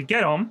 yeah. So we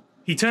get on.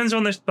 He turns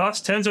on the bus,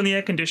 turns on the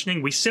air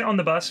conditioning. We sit on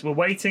the bus. We're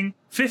waiting.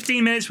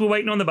 15 minutes, we're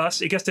waiting on the bus.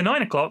 It gets to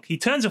 9 o'clock. He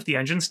turns off the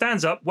engine,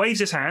 stands up,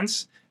 waves his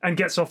hands, and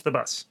gets off the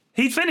bus.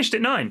 He'd finished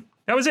at 9.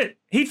 That was it.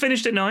 He'd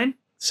finished at 9,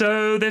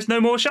 so there's no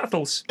more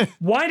shuttles.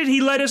 Why did he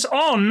let us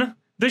on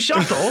the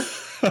shuttle,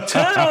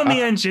 turn on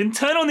the engine,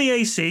 turn on the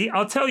AC?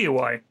 I'll tell you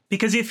why.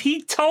 Because if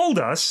he told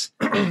us,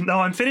 no,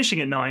 I'm finishing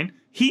at 9,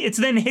 it's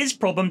then his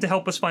problem to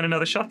help us find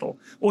another shuttle,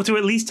 or to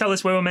at least tell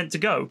us where we're meant to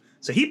go.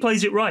 So he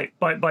plays it right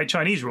by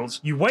Chinese rules.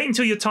 You wait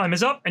until your time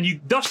is up, and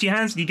you dust your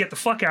hands, and you get the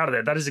fuck out of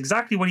there. That is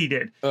exactly what he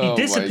did. He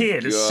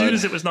disappeared as soon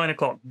as it was 9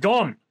 o'clock.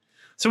 Gone.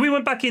 So we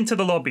went back into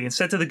the lobby and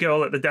said to the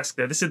girl at the desk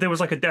there was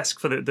like a desk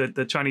for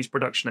the Chinese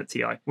production at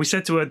TI. We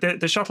said to her,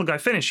 the shuttle guy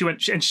finished. She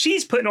went, and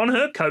she's putting on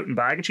her coat and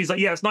bag, and she's like,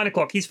 yeah, it's 9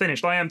 o'clock. He's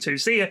finished. I am too.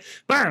 See ya.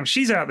 Bam,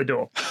 she's out the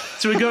door.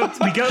 So we go up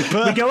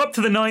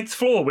to the 9th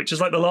floor, which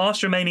is like the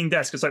last remaining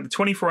desk. It's like the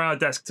 24-hour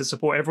desk to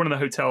support everyone in the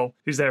hotel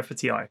who's there for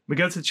TI. We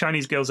go to the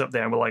Chinese girls up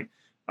there, and we're like,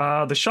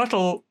 the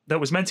shuttle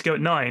that was meant to go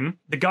at 9,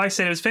 the guy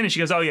said it was finished.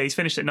 He goes, oh yeah, he's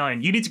finished at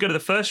 9. You need to go to the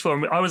first floor.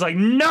 And I was like,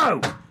 no.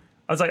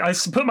 I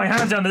put my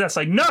hands down the desk,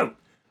 like, no.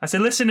 I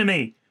said, listen to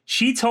me.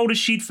 She told us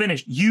she'd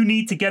finished. You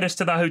need to get us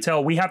to the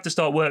hotel. We have to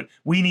start work.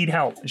 We need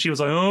help. And she was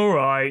like, all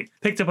right.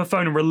 Picked up her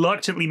phone and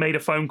reluctantly made a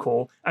phone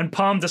call and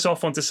palmed us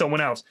off onto someone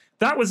else.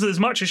 That was as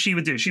much as she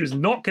would do. She was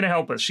not going to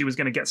help us. She was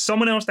going to get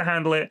someone else to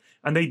handle it.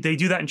 And they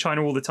do that in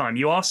China all the time.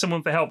 You ask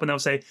someone for help and they'll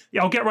say,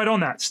 yeah, I'll get right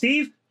on that.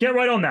 Steve, get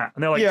right on that.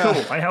 And they're like,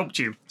 cool, I helped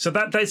you. So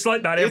that's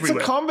like that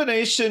everywhere. It's a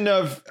combination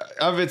of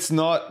it's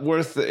not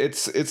worth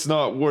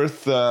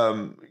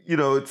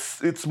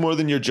it's more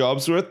than your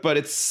job's worth, but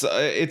it's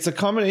a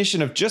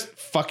combination of just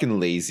fucking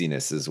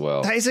laziness as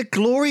well. That is a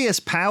glorious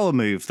power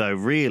move, though,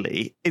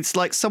 really. It's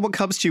like someone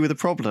comes to you with a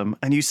problem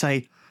and you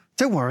say,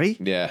 don't worry.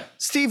 Yeah.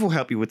 Steve will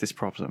help you with this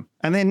problem.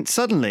 And then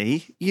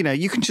suddenly,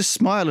 you can just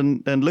smile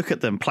and look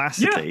at them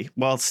placidly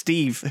while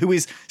Steve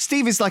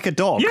is like a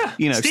dog.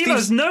 Yeah. Steve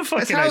has no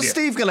fucking idea. How's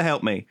Steve going to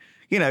help me?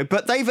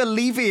 But they've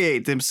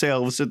alleviated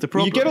themselves of the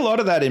problem. You get a lot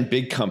of that in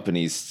big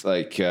companies,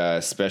 like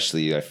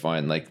especially I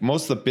find, like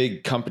most of the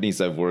big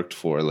companies I've worked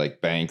for,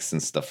 like banks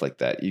and stuff like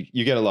that.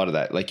 You get a lot of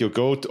that. Like you'll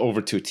go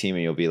over to a team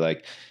and you'll be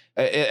like,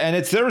 and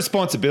it's their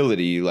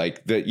responsibility,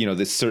 like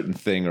this certain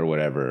thing or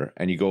whatever.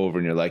 And you go over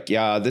and you're like,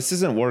 yeah, this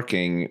isn't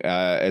working.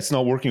 It's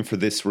not working for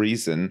this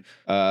reason.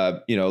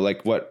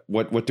 Like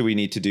what do we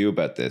need to do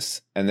about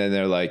this? And then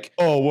they're like,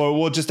 oh, well,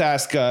 we'll just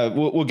ask.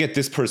 We'll get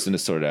this person to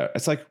sort it out.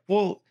 It's like,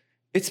 well.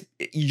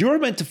 You're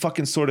meant to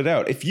fucking sort it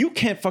out. If you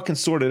can't fucking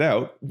sort it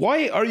out,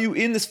 why are you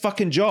in this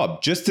fucking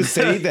job? Just to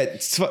say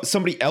that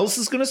somebody else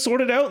is going to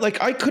sort it out?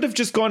 Like, I could have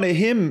just gone to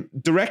him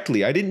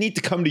directly. I didn't need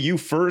to come to you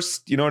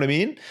first. You know what I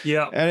mean?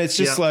 Yeah. And it's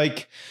just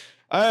like,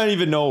 I don't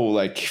even know.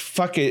 Like,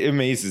 fuck, it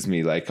amazes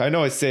me. Like, I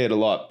know I say it a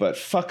lot, but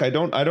fuck, I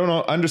don't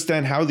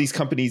understand how these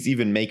companies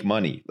even make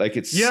money. Like,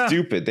 it's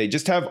stupid. They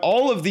just have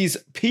all of these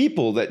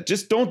people that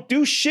just don't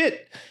do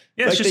shit.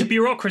 Yeah, it's just a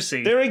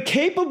bureaucracy. They're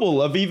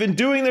incapable of even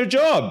doing their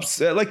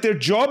jobs. Like their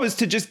job is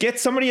to just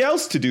get somebody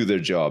else to do their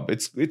job.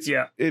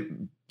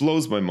 It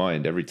blows my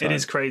mind every time. It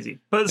is crazy.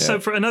 But so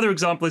for another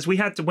example is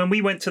when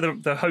we went to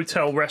the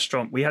hotel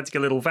restaurant, we had to get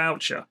a little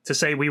voucher to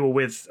say we were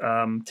with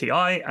TI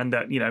and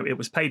that, it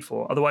was paid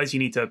for. Otherwise you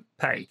need to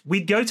pay.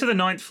 We'd go to the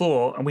 9th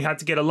floor and we had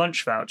to get a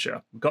lunch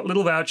voucher. We got a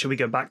little voucher. We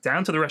go back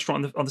down to the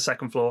restaurant on the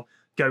 2nd floor,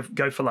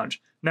 go for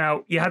lunch.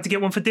 Now you had to get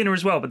one for dinner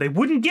as well, but they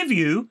wouldn't give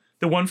you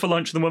the one for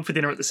lunch and the one for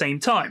dinner at the same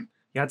time.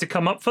 You had to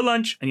come up for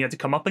lunch and you had to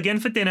come up again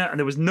for dinner, and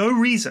there was no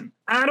reason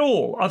at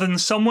all other than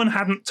someone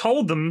hadn't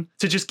told them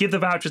to just give the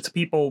vouchers to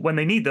people when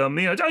they need them.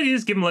 You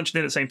just give them lunch and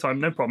dinner at the same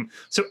time, no problem.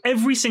 So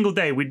every single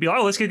day we'd be like,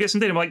 oh, let's go get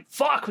some dinner. I'm like,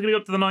 fuck, we're going to go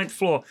up to the 9th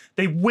floor.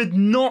 They would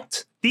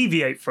not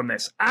deviate from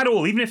this at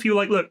all. Even if you're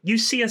like, look, you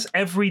see us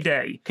every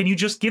day. Can you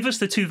just give us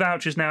the 2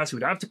 vouchers now so we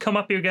don't have to come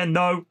up here again?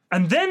 No.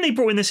 And then they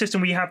brought in the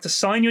system where you have to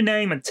sign your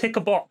name and tick a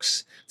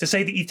box to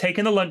say that you've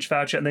taken the lunch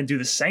voucher and then do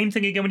the same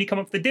thing again when you come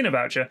up for the dinner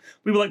voucher.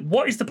 We were like,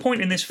 what is the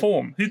point in this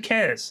form? Who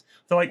cares?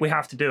 They're like, we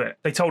have to do it.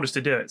 They told us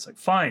to do it. It's like,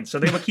 fine. So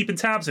they were keeping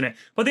tabs on it.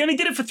 But they only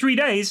did it for 3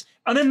 days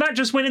and then that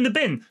just went in the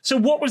bin. So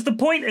what was the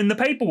point in the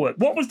paperwork?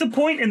 What was the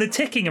point in the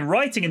ticking and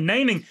writing and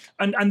naming?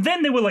 And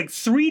then there were like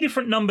 3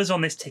 different numbers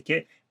on this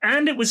ticket.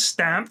 And it was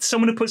stamped.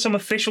 Someone had put some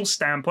official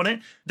stamp on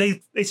it.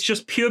 It's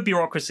just pure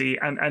bureaucracy,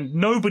 and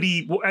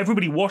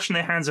everybody washing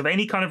their hands of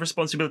any kind of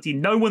responsibility.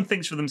 No one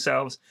thinks for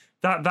themselves.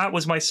 That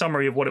was my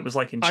summary of what it was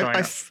like in China.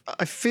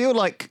 I feel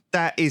like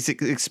that is an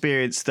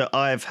experience that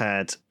I've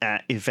had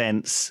at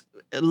events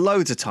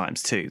loads of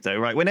times too, though,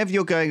 right? Whenever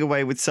you're going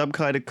away with some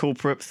kind of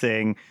corporate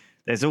thing,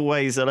 there's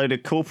always a load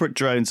of corporate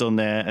drones on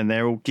there, and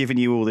they're all giving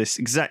you all this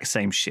exact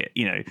same shit.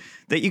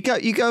 That you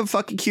go and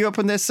fucking queue up,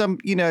 and there's some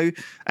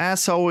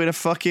asshole in a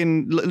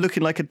fucking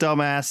looking like a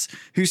dumbass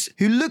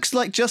who looks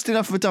like just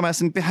enough of a dumbass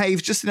and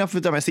behaves just enough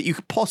of a dumbass that you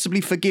could possibly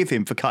forgive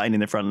him for cutting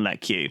in the front of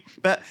that queue,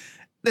 but.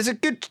 There's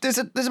about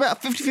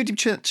a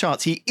 50-50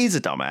 chance he is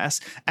a dumbass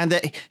and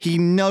that he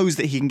knows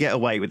that he can get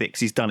away with it because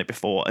he's done it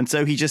before. And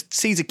so he just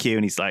sees a queue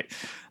and he's like,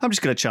 I'm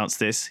just going to chance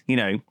this,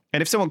 And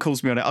if someone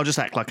calls me on it, I'll just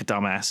act like a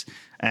dumbass.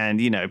 And,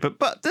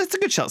 but there's a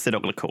good chance they're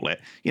not going to call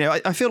it.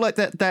 I feel like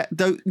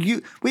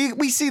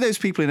we see those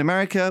people in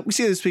America, we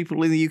see those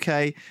people in the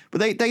UK,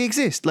 but they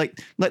exist.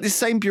 Like this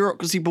same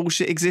bureaucracy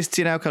bullshit exists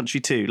in our country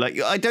too.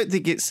 Like, I don't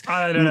think it's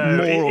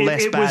more or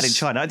less bad in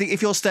China. I think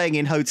if you're staying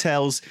in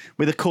hotels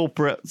with a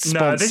corporate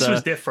sponsor, this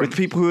was different. With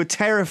people who are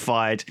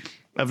terrified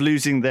of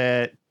losing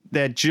their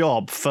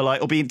job for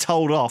or being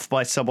told off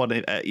by someone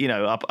up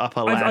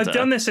a ladder. I've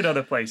done this in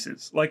other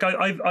places. Like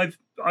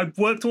I've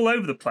worked all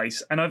over the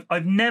place, and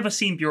I've never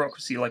seen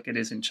bureaucracy like it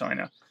is in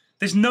China.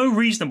 There's no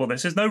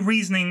reasonableness. There's no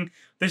reasoning.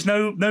 There's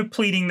no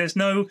pleading. There's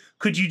no,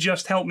 could you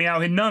just help me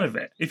out here? None of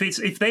it.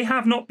 If they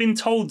have not been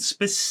told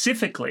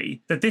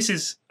specifically that this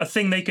is a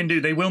thing they can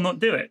do, they will not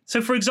do it.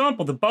 So, for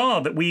example, the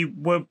bar that we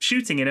were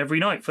shooting in every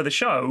night for the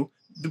show,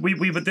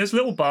 we were this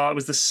little bar. It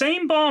was the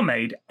same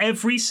barmaid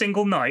every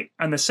single night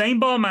and the same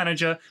bar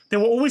manager. There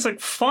were always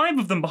like 5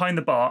 of them behind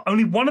the bar.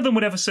 Only one of them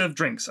would ever serve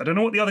drinks. I don't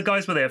know what the other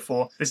guys were there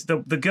for.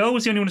 The girl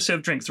was the only one to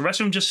serve drinks. The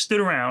rest of them just stood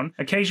around.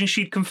 Occasionally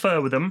she'd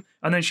confer with them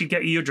and then she'd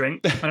get you your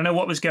drink. I don't know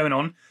what was going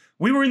on.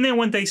 We were in there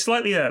one day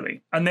slightly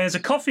early, and there's a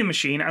coffee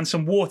machine and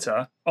some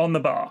water on the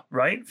bar,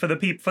 right? For the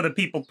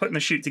people putting the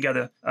shoot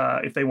together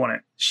if they want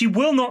it. She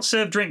will not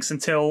serve drinks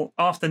until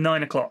after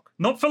 9 o'clock.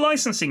 Not for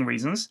licensing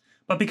reasons,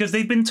 but because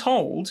they've been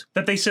told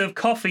that they serve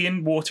coffee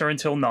and water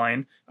until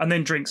 9 and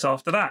then drinks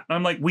after that. And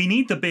I'm like, we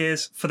need the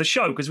beers for the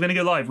show because we're going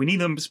to go live. We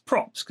need them as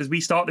props because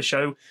we start the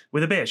show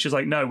with a beer. She's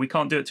like, no, we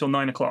can't do it till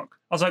 9 o'clock.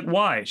 I was like,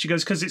 why? She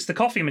goes, because it's the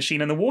coffee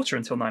machine and the water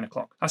until 9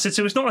 o'clock. I said,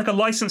 so it's not like a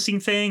licensing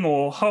thing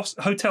or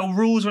hotel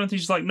rules or anything?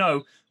 She's like,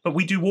 no, but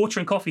we do water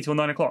and coffee till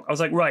 9 o'clock. I was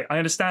like, right, I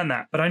understand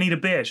that, but I need a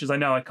beer. She's like,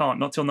 no, I can't,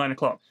 not till 9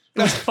 o'clock.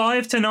 It was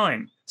 5 to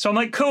 9. So I'm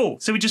like, cool.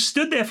 So we just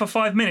stood there for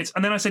 5 minutes.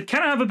 And then I said,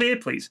 can I have a beer,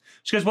 please?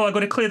 She goes, well, I've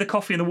got to clear the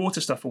coffee and the water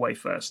stuff away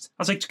first.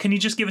 I was like, can you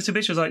just give us a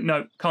beer? She was like,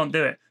 no, can't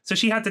do it. So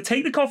she had to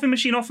take the coffee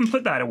machine off and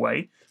put that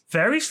away,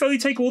 very slowly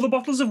take all the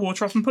bottles of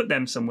water off and put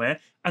them somewhere.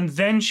 And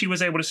then she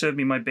was able to serve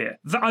me my beer.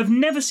 I've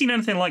never seen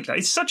anything like that.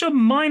 It's such a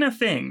minor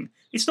thing.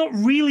 It's not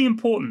really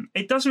important.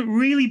 It doesn't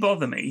really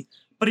bother me,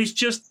 but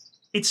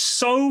it's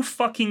so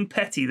fucking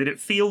petty that it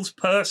feels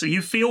personal.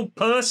 You feel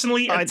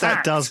personally attacked.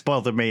 That does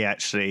bother me,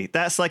 actually.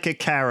 That's like a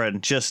Karen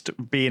just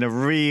being a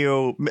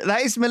real...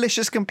 That is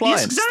malicious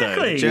compliance, yes,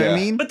 exactly. Though. Do you know what I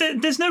mean? But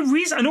there's no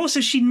reason. And also,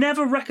 she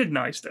never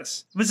recognized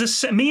us.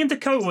 Me and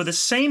Dakota were the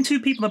same 2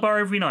 people in the bar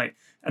every night.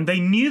 And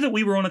they knew that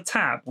we were on a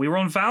tab. We were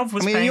on Valve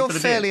was paying for the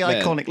beer. You're fairly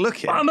iconic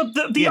looking. I'm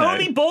the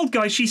only bald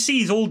guy she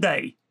sees all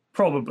day.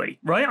 Probably,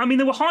 right? I mean,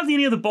 there were hardly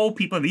any other bald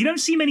people. You don't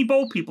see many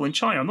bald people in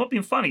China. I'm not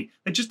being funny.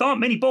 There just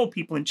aren't many bald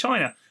people in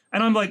China.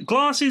 And I'm like,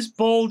 glasses,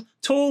 bald,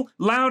 tall,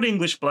 loud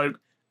English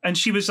bloke. And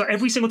she was like,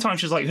 every single time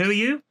she was like, who are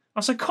you? I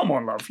was like, come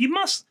on, love. You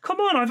must, come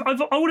on.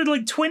 I've ordered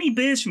like 20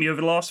 beers from you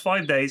over the last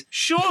 5 days.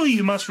 Surely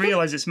you must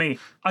realize it's me.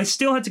 I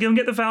still had to go and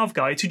get the Valve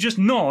guy to just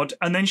nod,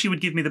 and then she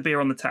would give me the beer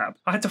on the tab.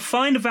 I had to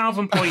find a Valve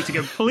employee to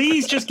go,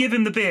 please just give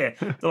him the beer.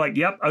 They're like,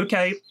 yep,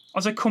 okay. I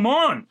was like, come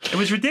on. It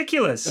was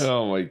ridiculous.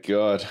 Oh my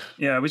God.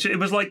 Yeah, it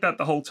was like that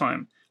the whole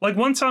time. Like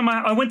one time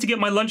I went to get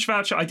my lunch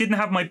voucher. I didn't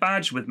have my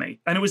badge with me.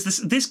 And it was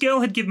this girl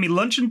had given me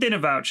lunch and dinner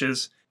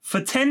vouchers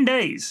for 10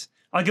 days.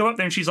 I go up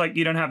there and she's like,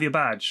 you don't have your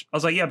badge. I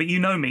was like, yeah, but you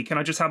know me. Can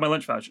I just have my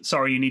lunch voucher?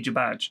 Sorry, you need your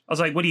badge. I was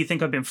like, what do you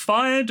think? I've been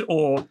fired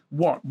or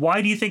what?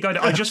 Why do you think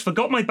I just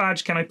forgot my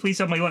badge? Can I please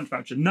have my lunch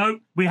voucher? No,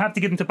 we have to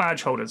give them to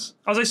badge holders.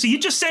 I was like, so you're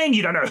just saying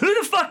you don't know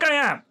who the fuck I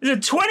am?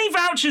 There's 20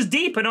 vouchers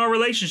deep in our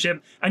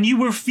relationship and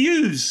you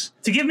refuse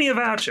to give me a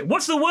voucher.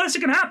 What's the worst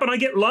that can happen? I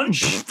get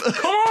lunch.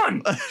 Come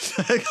on.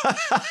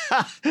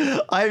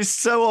 I'm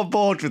so on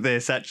board with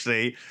this,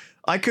 actually.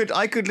 I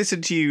could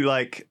listen to you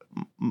like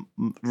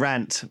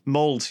rant,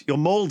 mold. You're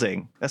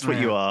molding. That's what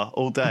you are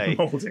all day.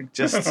 Molding.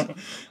 Just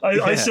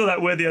I saw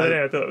that word the other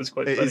day. I thought it was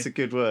quite funny. It is a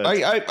good word.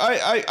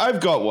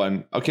 I've got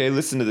one. Okay,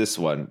 listen to this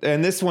one.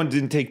 And this one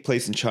didn't take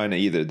place in China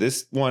either.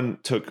 This one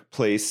took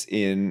place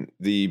in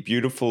the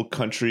beautiful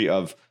country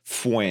of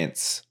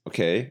France.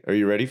 Okay, are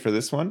you ready for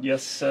this one?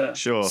 Yes, sir.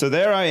 Sure. So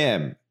there I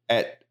am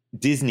at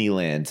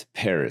Disneyland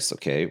Paris,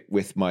 okay,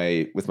 with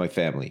my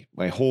family.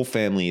 My whole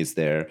family is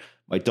there.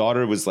 My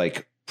daughter was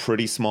like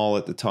pretty small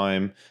at the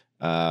time.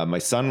 My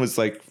son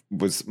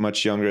was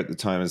much younger at the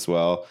time as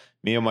well.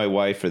 Me and my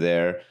wife are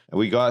there. And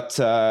we got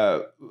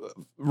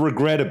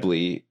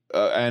regrettably,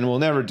 and we'll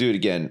never do it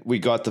again. We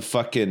got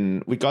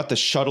the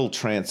shuttle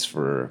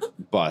transfer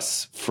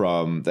bus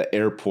from the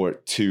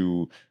airport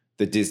to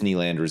the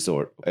Disneyland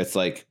resort. It's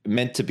like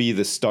meant to be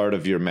the start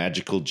of your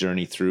magical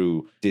journey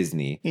through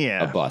Disney.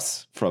 Yeah. A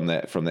bus from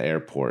the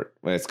airport.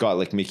 It's got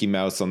like Mickey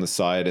Mouse on the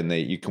side, and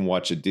you can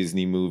watch a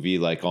Disney movie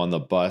like on the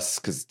bus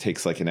because it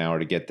takes like an hour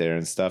to get there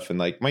and stuff. And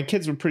like my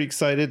kids were pretty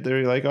excited.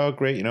 They're like, oh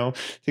great,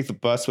 take the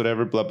bus,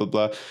 whatever, blah blah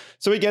blah.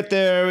 So we get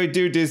there, we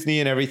do Disney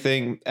and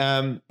everything.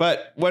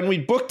 But when we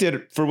booked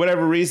it, for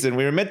whatever reason,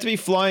 we were meant to be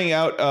flying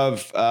out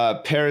of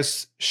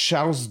Paris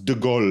Charles de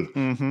Gaulle,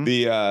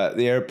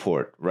 the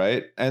airport,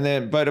 right? And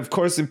then, but of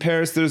course, in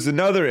Paris, there's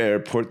another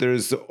airport.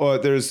 There's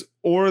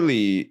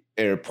Orly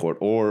Airport,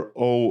 or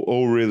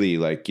really,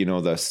 like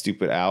the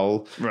stupid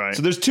owl, right?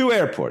 So there's 2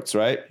 airports,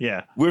 right?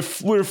 Yeah, we're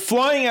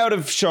flying out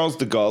of Charles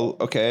de Gaulle,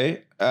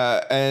 okay,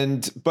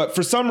 but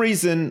for some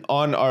reason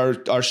on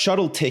our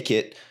shuttle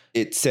ticket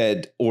it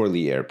said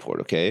Orly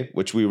Airport, okay,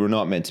 which we were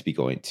not meant to be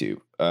going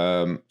to.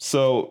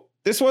 So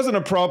this wasn't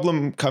a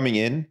problem coming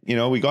in.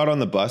 We got on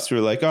the bus. We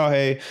were like, oh,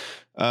 hey,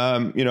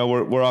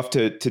 we're off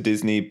to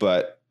Disney,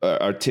 but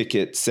our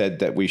ticket said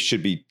that we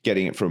should be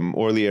getting it from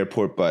Orly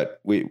Airport,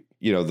 but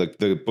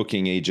the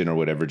booking agent or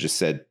whatever just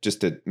said,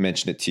 just to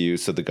mention it to you.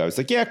 So the guy was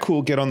like, yeah,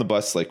 cool, get on the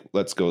bus, like,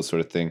 let's go, sort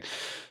of thing.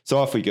 So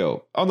off we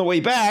go. On the way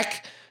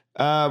back,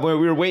 where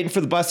we were waiting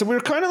for the bus, and we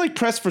were kind of like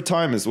pressed for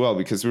time as well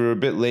because we were a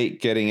bit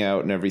late getting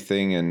out and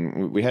everything,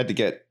 and we had to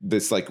get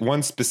this like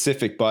one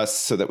specific bus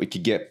so that we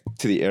could get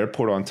to the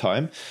airport on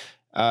time.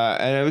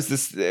 And it was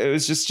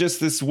just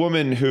this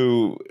woman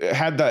who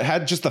had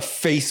just the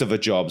face of a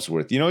job's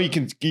worth. You know, you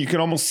can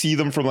almost see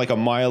them from like a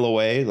mile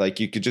away. Like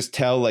you could just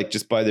tell, like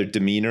just by their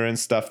demeanor and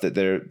stuff, that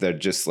they're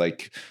just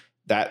like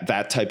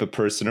that type of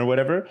person or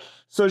whatever.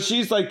 So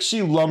she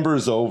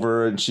lumbers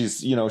over and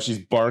she's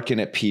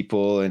barking at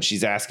people and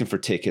she's asking for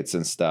tickets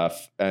and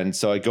stuff. And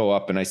so I go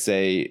up and I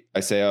say,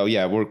 oh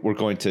yeah, we're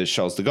going to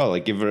Charles de Gaulle.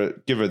 Like give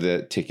her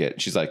the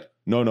ticket. She's like,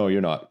 no,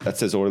 you're not. That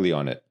says Orly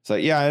on it. It's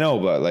like, yeah, I know,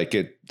 but like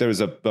there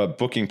was a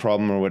booking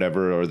problem or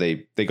whatever, or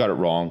they got it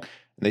wrong.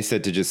 And they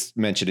said to just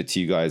mention it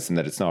to you guys and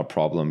that it's not a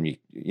problem.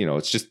 You know,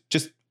 it's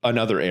just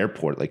another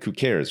airport. Like who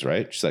cares,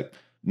 right? She's like,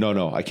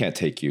 no, I can't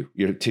take you.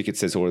 Your ticket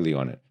says Orly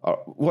on it.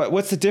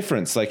 What's the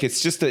difference? Like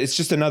it's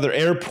just another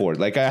airport.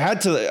 Like I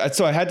had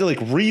to like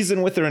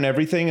reason with her and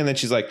everything. And then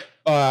she's like,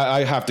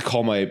 I have to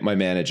call my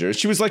manager.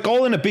 She was like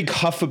all in a big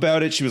huff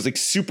about it. She was like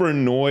super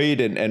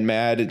annoyed and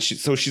mad. And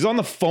so she's on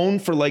the phone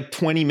for like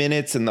 20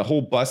 minutes and the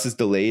whole bus is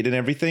delayed and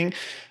everything.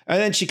 And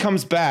then she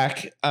comes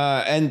back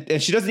and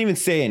she doesn't even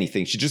say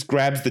anything. She just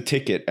grabs the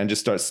ticket and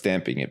just starts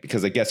stamping it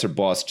because I guess her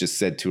boss just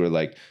said to her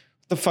like,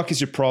 the fuck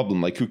is your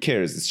problem? Like, who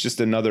cares? It's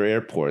just another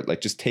airport. Like,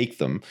 just take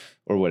them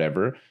or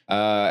whatever.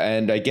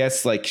 And I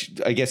guess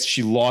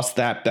she lost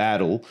that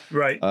battle.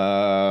 Right.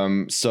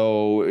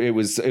 So it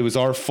was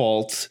our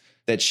fault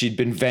that she'd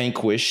been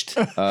vanquished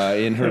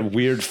in her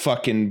weird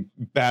fucking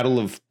battle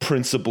of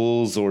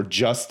principles or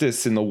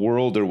justice in the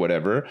world or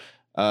whatever.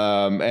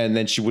 And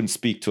then she wouldn't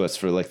speak to us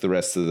for like the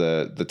rest of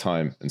the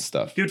time and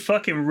stuff. Good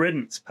fucking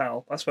riddance,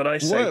 pal. That's what I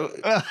say.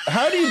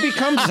 How do you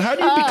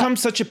become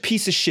such a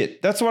piece of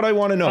shit? That's what I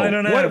want to know. I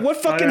don't know. What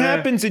fucking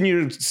happens in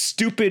your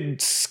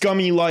stupid,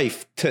 scummy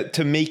life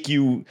to make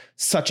you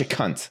such a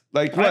cunt?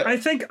 Like what? I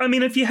think,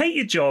 if you hate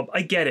your job,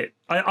 I get it.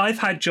 I've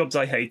had jobs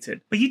I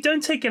hated, but you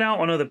don't take it out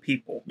on other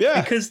people.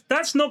 Yeah. Because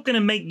that's not going to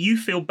make you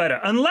feel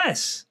better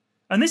unless,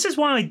 and this is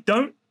why I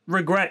don't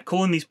regret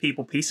calling these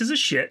people pieces of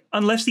shit,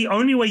 unless the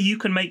only way you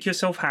can make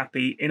yourself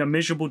happy in a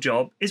miserable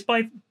job is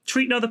by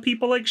treating other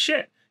people like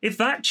shit. If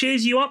that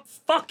cheers you up,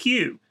 fuck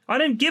you. I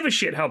don't give a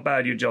shit how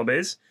bad your job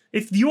is.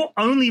 If your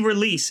only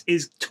release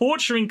is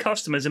torturing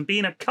customers and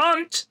being a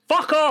cunt,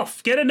 fuck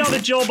off. Get another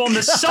job on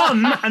the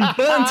sun and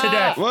burn to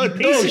death. Well, you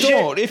piece of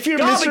don't. shit. If you're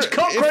garbage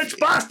cockroach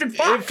bastard,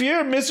 fuck. If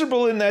you're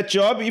miserable in that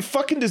job, you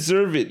fucking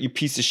deserve it, you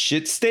piece of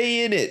shit.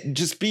 Stay in it.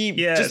 Just be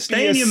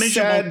stay in your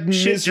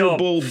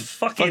miserable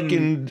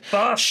fucking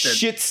bastard.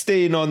 shit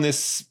stain on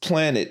this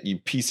planet, you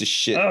piece of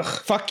shit. Ugh,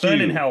 fuck you.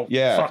 burn in hell,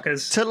 yeah.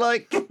 fuckers. To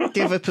like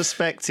give a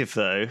perspective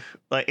though,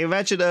 like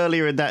imagine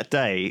earlier in that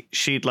day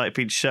she'd like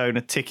been shown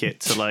a ticket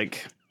to like,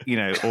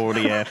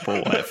 Orly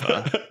Airport,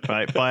 whatever,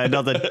 right, by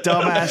another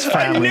dumbass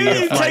family. I knew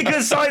you'd of, take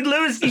a side,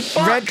 Lewis. You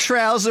fuck. Red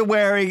trouser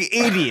wearing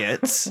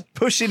idiots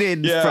pushing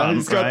in front.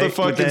 He's got right, the with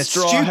fucking their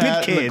straw stupid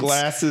hat kids. and the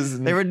glasses.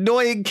 They're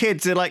annoying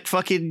kids. They're like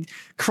fucking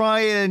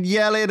crying and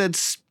yelling and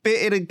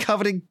spitting and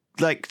covered in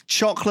like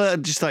chocolate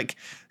and just like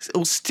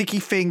all sticky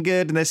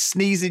fingered, and they're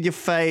sneezing in your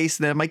face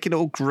and they're making it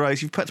all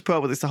gross. You've had to put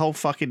up with this the whole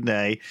fucking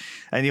day,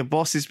 and your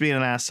boss is being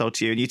an asshole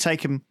to you, and you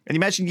take them and you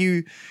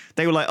imagine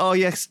they were like, oh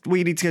yes,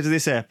 we need to go to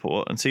this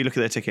airport, and so you look at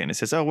their ticket and it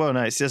says, oh well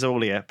no, it says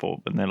Orly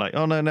Airport, and they're like,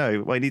 oh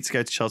no, well, you need to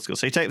go to Charles de Gaulle.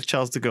 So you take the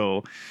Charles de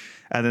Gaulle,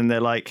 and then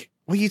they're like,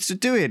 what are you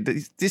doing?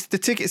 The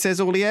ticket says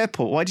Orly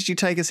Airport. Why did you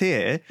take us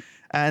here?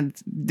 And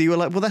you were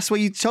like, well, that's where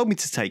you told me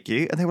to take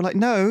you. And they were like,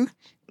 no,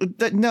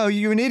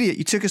 you're an idiot.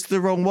 You took us to the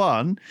wrong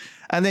one.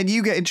 And then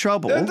you get in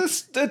trouble.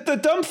 The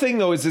dumb thing,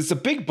 though, is it's a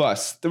big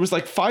bus. There was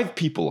like 5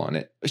 people on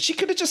it. She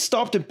could have just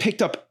stopped and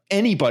picked up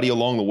anybody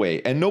along the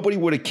way, and nobody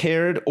would have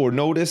cared or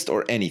noticed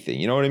or anything.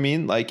 You know what I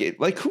mean? Like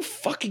who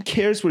fucking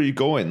cares where you're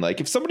going?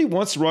 Like, if somebody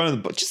wants to run on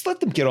the bus, just let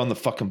them get on the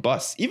fucking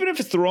bus. Even if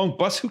it's the wrong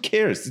bus, who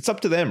cares? It's up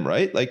to them,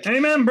 right? Like,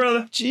 amen,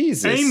 brother.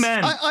 Jesus.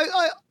 Amen.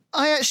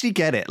 I actually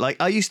get it.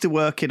 Like, I used to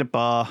work in a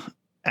bar,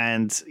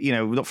 and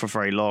not for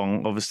very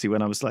long, obviously,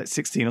 when I was like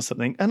 16 or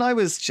something, and I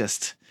was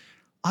just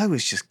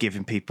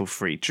giving people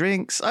free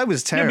drinks. I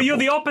was terrible. Yeah,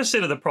 but you're the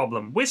opposite of the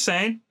problem. We're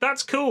saying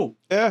that's cool.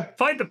 Yeah.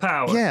 Fight the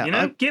power.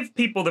 Yeah, give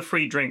people the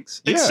free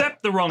drinks. Yeah.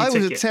 Accept the wrong ticket. I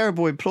was a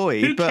terrible employee.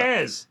 Who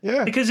cares?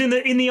 Yeah. Because in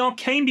the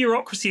arcane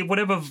bureaucracy of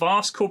whatever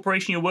vast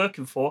corporation you're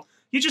working for,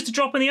 you're just a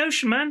drop in the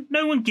ocean, man.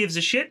 No one gives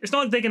a shit. It's not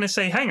like they're going to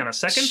say, hang on a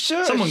second.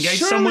 Someone gave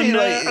someone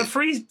a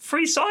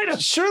free cider.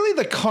 Surely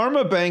the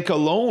Karma Bank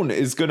alone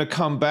is going to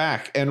come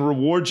back and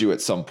reward you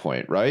at some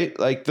point, right?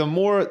 Like the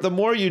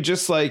more you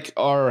just like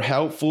are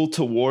helpful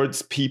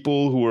towards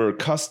people who are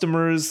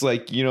customers,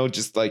 like,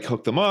 just like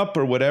hook them up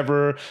or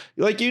whatever.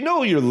 Like,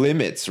 your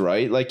limits,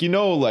 right? Like,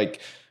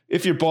 like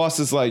if your boss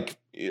is like,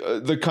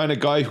 the kind of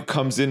guy who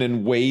comes in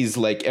and weighs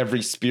like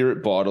every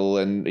spirit bottle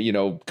and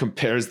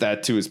compares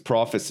that to his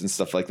profits and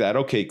stuff like that.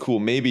 Okay, cool.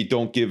 Maybe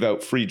don't give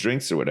out free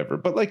drinks or whatever.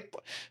 But like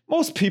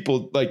most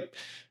people like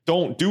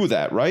don't do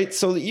that, right?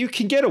 So that you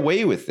can get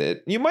away with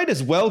it. You might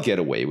as well get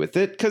away with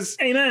it because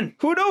Amen.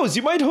 who knows?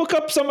 You might hook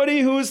up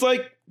somebody who's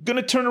like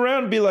gonna turn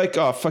around and be like,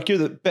 "Oh fuck, you're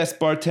the best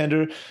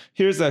bartender.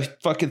 Here's a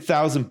fucking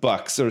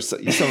 $1,000 or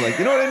something like."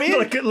 You know what I mean?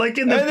 like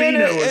in the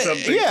Beano or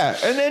something. Yeah,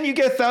 and then you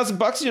get $1,000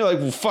 and you're like,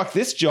 "Well, fuck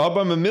this job.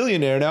 I'm a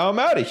millionaire now. I'm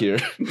out of here."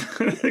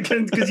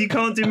 Because you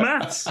can't do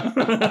maths.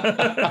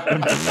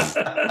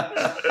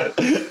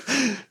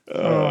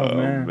 Oh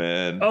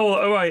man. Oh,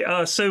 all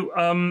right. So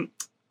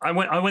I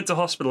went to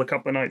hospital a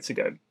couple of nights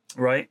ago.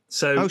 Right.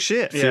 So. Oh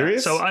shit! Yeah,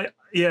 Serious? So I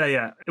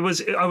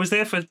was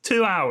there for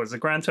 2 hours, a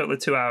grand total of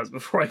 2 hours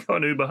before I got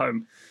an Uber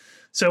home.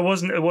 So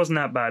it wasn't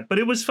that bad, but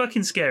it was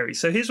fucking scary.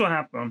 So here's what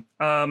happened.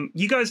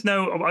 You guys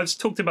know I've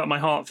talked about my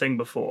heart thing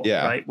before,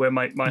 right? Where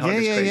my heart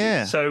is crazy.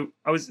 Yeah. So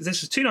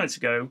this was 2 nights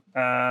ago.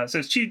 So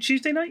it's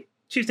Tuesday night.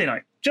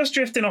 Just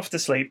drifting off to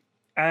sleep,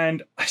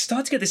 and I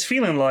start to get this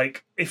feeling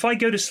like if I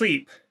go to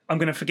sleep, I'm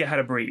gonna forget how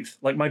to breathe.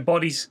 Like my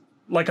body's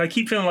like I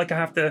keep feeling like I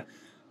have to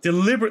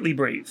deliberately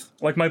breathe.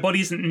 Like my body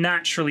isn't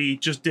naturally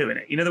just doing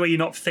it. You know the way you're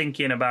not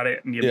thinking about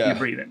it and you're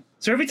breathing.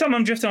 So every time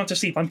I'm drifting off to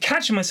sleep, I'm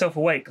catching myself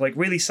awake, like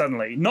really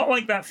suddenly. Not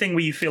like that thing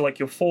where you feel like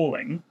you're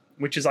falling,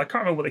 which is, I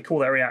can't remember what they call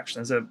that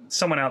reaction.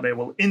 Someone out there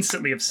will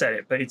instantly have said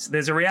it, but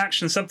there's a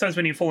reaction. Sometimes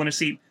when you're falling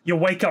asleep, you'll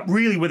wake up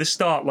really with a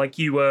start like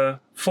you were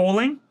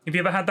falling. Have you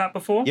ever had that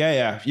before?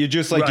 Yeah. You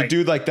just like, you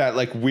do like that,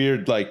 like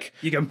weird, like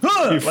you go,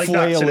 you like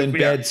flail that, in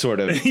bed sort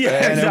of. And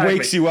exactly. It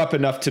wakes you up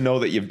enough to know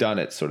that you've done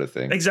it sort of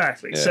thing.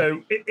 Exactly. Yeah.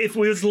 So if it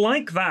was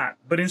like that,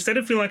 but instead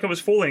of feeling like I was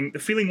falling, the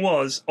feeling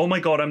was, oh my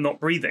God, I'm not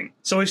breathing.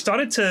 So I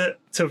started to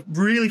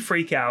really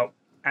freak out.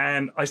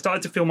 And I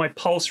started to feel my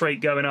pulse rate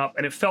going up,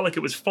 and it felt like it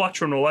was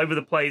fluttering all over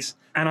the place.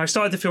 And I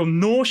started to feel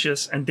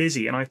nauseous and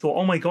dizzy. And I thought,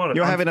 oh my God.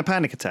 You're having a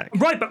panic attack.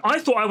 Right, but I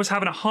thought I was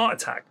having a heart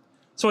attack.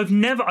 So I've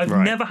never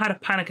had a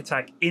panic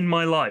attack in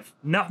my life.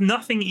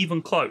 Nothing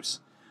even close.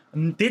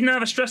 Didn't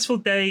have a stressful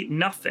day,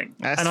 nothing.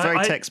 That's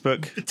very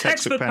textbook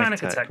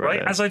panic attack,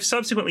 right? As I've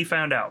subsequently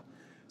found out.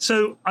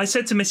 So I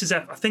said to Mrs.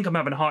 F, I think I'm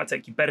having a heart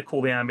attack. You better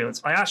call the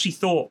ambulance. I actually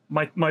thought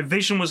my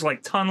vision was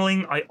like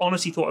tunneling. I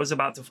honestly thought I was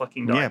about to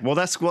fucking die. Yeah, well,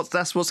 that's what's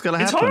going to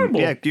happen. It's horrible.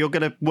 Yeah, you're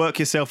going to work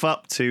yourself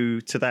up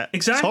to that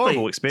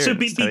horrible experience. So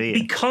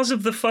because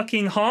of the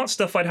fucking heart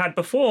stuff I'd had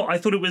before, I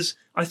thought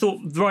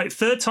right,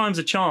 third time's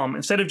a charm.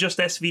 Instead of just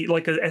like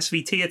a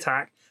SVT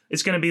attack,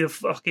 it's going to be a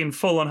fucking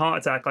full-on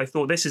heart attack. I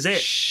thought, this is it.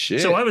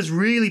 Shit. So I was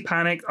really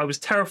panicked. I was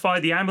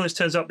terrified. The ambulance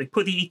turns up. They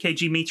put the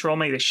EKG meter on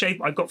me.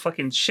 I've got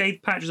fucking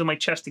shaved patches on my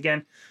chest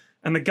again.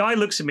 And the guy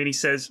looks at me and he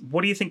says,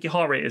 what do you think your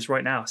heart rate is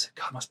right now? I said,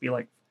 God, it must be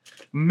like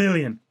a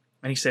million.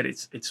 And he said,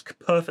 it's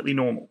perfectly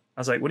normal.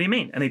 I was like, what do you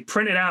mean? And they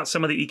printed out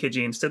some of the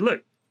EKG and said,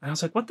 look. And I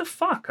was like, what the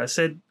fuck? I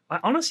said, I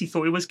honestly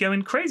thought it was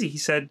going crazy. He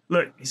said,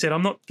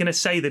 I'm not going to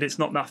say that it's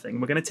not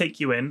nothing. We're going to take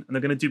you in and they're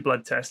going to do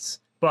blood tests.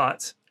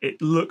 But it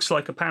looks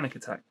like a panic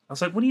attack. I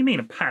was like, what do you mean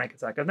a panic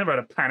attack? I've never had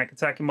a panic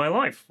attack in my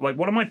life. Like,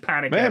 what am I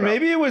panicking about?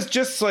 Maybe it was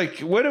just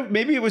like,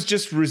 maybe it was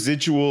just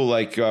residual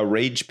like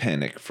rage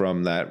panic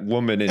from that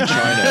woman in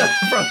China.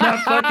 From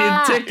that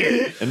fucking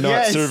ticket. And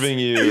not serving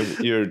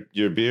you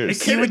your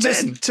beers. You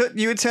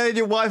were telling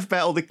your wife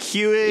about all the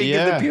queuing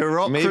and the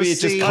bureaucracy. Maybe it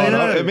just caught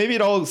up. Maybe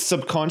it all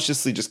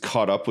subconsciously just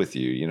caught up with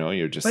you. You know,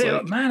 you're just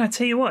man, I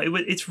tell you what,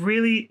 it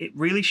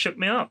really shook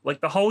me up.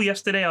 Like the whole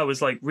yesterday, I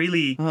was like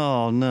really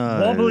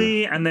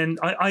wobbly, and then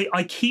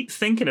I keep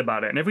thinking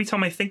about it, and every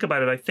time I think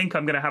about it, I think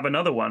I'm going to have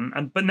another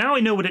one. But now I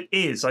know what it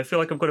is. I feel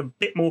like I've got a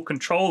bit more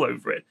control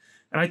over it.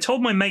 And I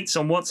told my mates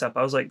on WhatsApp,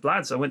 I was like,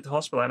 lads, I went to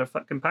hospital, I had a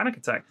fucking panic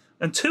attack.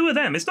 And two of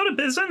them,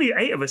 there's only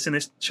 8 of us in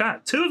this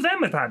chat. 2 of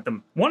them have had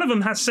them. One of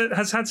them has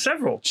had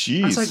several.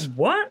 Jeez. I was like,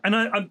 what? And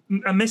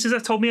Mrs.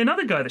 F told me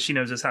another guy that she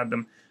knows has had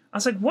them. I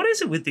was like, what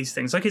is it with these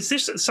things? Like, is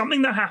this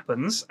something that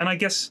happens? And I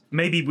guess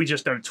maybe we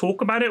just don't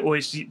talk about it, or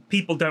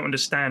people don't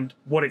understand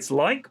what it's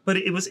like. But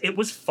it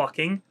was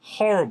fucking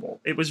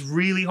horrible. It was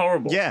really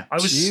horrible. Yeah, I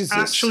was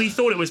actually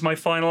thought it was my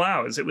final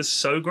hours. It was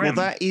so grim.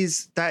 Well,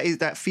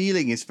 that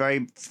feeling is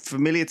very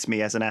familiar to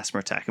me as an asthma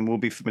attack, and will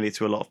be familiar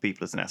to a lot of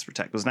people as an asthma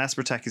attack. Because an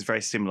asthma attack is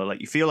very similar.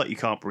 Like you feel like you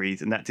can't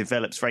breathe, and that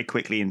develops very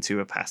quickly into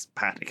a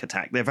panic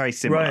attack. They're very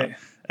similar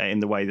in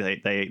the way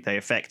they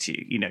affect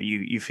you. You know,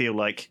 you feel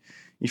like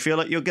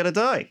you're gonna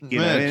die, you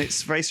know, and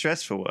it's very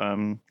stressful.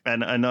 And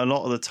a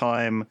lot of the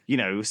time, you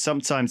know,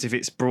 sometimes if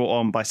it's brought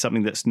on by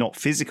something that's not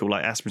physical,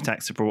 like asthma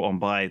attacks are brought on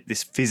by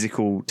this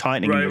physical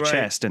tightening in your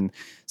chest, and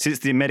since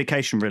the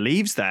medication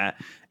relieves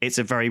that, it's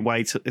a very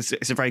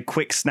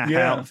quick snap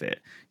out of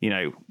it, you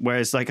know.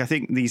 Whereas, like, I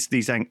think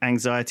these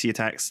anxiety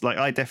attacks, like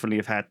I definitely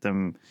have had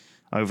them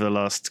over the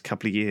last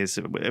couple of years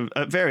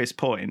at various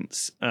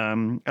points,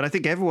 and I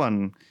think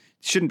everyone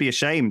shouldn't be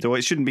ashamed, or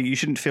you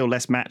shouldn't feel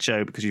less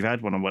macho because you've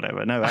had one or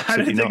whatever. No, absolutely not. I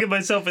didn't think of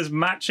myself as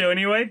macho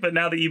anyway, but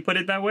now that you put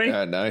it that way,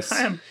 nice.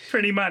 I am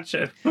pretty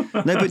macho. No,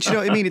 but you know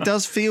what I mean? It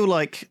does feel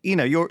like, you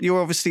know,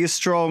 you're obviously a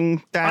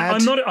strong dad.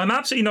 I'm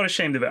absolutely not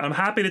ashamed of it. I'm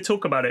happy to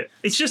talk about it.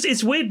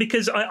 It's weird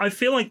because I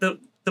feel like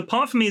the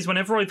part for me is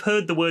whenever I've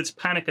heard the words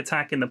panic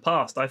attack in the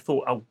past, I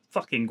thought, oh,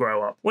 fucking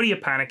grow up. What are you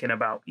panicking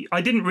about?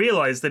 I didn't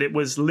realize that it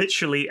was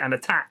literally an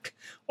attack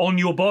on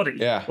your body.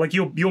 Yeah. Like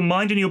your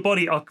mind and your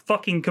body are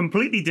fucking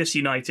completely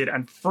disunited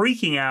and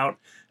freaking out,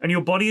 and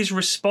your body is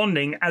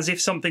responding as if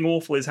something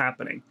awful is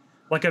happening.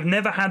 Like I've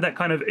never had that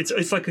kind of,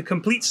 it's like a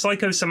complete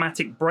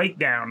psychosomatic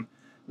breakdown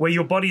where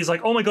your body is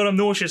like, oh my God, I'm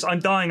nauseous, I'm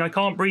dying, I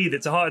can't breathe,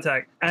 it's a heart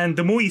attack. And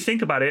the more you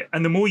think about it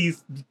and the more you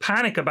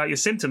panic about your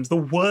symptoms, the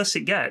worse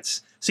it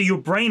gets. So your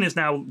brain is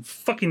now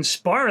fucking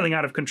spiraling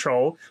out of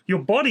control. Your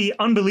body,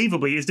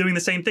 unbelievably, is doing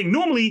the same thing.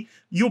 Normally,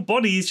 your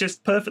body is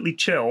just perfectly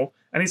chill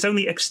and it's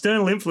only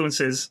external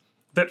influences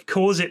that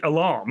cause it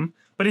alarm.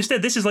 But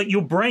instead, this is like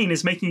your brain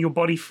is making your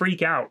body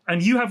freak out,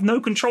 and you have no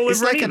control over it.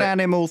 It's like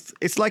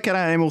an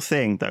animal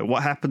thing, though.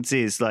 What happens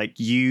is, like,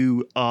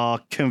 you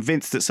are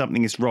convinced that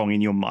something is wrong in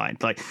your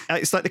mind. Like,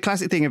 it's like the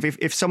classic thing of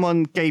if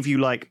someone gave you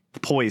like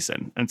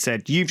poison and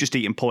said you've just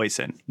eaten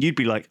poison, you'd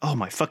be like, oh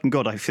my fucking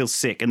God, I feel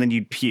sick, and then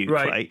you'd puke.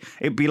 Right?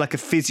 It'd be like a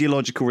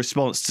physiological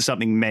response to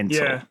something mental.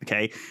 Yeah.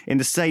 Okay. In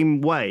the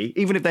same way,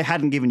 even if they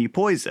hadn't given you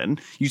poison,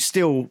 you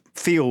still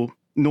feel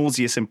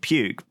nauseous and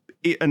puke.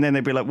 And then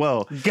they'd be like,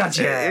 well,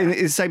 gotcha.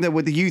 It's the same thing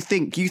with you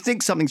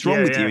think something's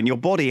wrong with you, and your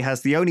body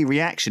has the only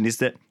reaction is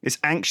that it's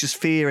anxious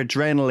fear,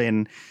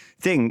 adrenaline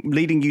thing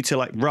leading you to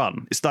like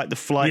run. It's like the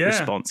flight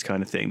response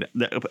kind of thing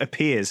that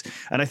appears.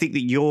 And I think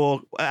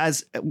that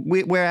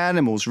we're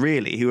animals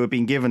really who have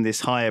been given this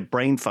higher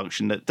brain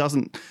function that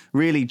doesn't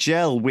really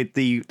gel with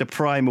the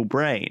primal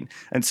brain.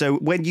 And so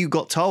when you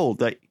got told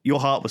that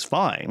your heart was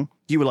fine,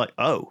 you were like,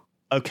 oh,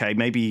 okay,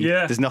 maybe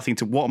there's nothing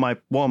to what am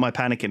I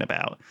panicking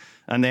about?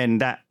 And then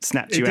that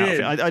snapped you out of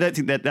it. I don't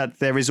think that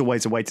there is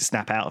always a way to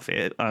snap out of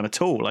it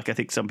at all. Like I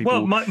think some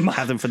people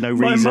have them for no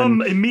reason. My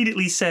mum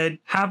immediately said,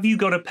 have you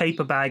got a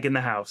paper bag in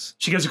the house?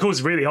 She goes, of course,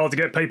 it's really hard to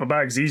get paper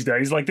bags these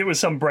days. Like there was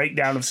some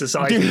breakdown of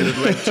society that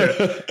had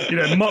led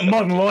to,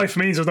 modern life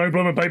means there's no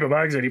blooming paper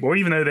bags anymore,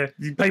 even though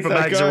the paper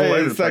bags are all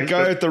over the place. It's that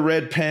guy with the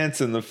red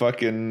pants and the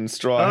fucking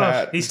straw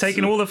hat. He's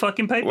taking all the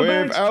fucking paper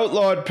bags. We've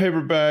outlawed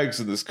paper bags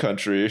in this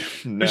country.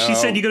 But she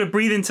said you got to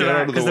breathe into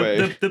that because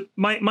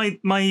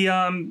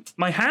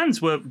my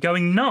hands were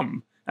going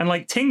numb and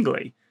like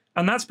tingly,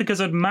 and that's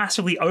because I'd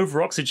massively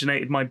over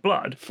oxygenated my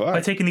blood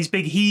by taking these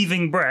big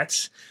heaving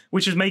breaths,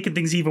 which is making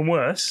things even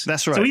worse.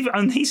 That's right. So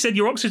and he said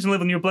your oxygen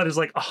level in your blood is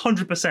like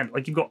 100%.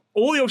 Like you've got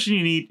all the oxygen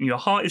you need and your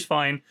heart is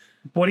fine.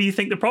 What do you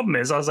think the problem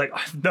is? I was like, I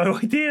have no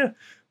idea.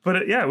 But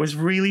it was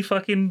really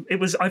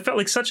I felt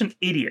like such an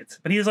idiot.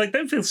 But he was like,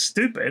 don't feel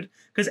stupid,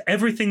 because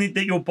everything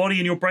that your body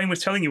and your brain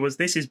was telling you was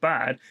this is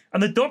bad.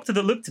 And the doctor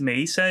that looked at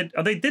me said,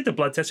 they did the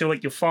blood test, they were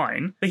like, you're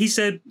fine. But he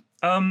said,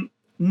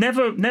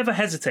 never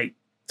hesitate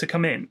to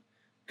come in.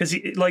 Because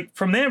like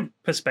from their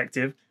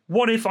perspective,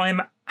 what if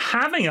I'm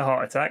having a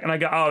heart attack and I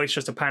go, oh, it's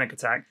just a panic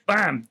attack.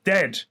 Bam,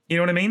 dead. You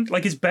know what I mean?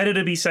 Like it's better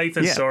to be safe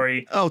than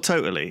sorry. Oh,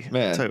 totally.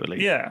 Man.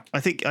 Totally. Yeah. I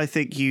think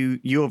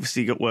you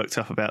obviously got worked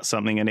up about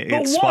something and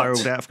it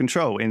spiraled out of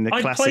control in the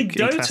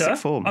classic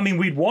form. I mean,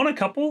 we'd won a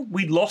couple.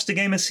 We'd lost a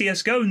game of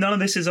CSGO. None of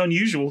this is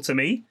unusual to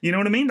me. You know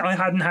what I mean? I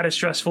hadn't had a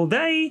stressful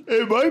day.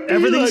 It might be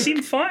everything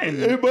seemed fine.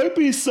 It might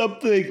be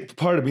something.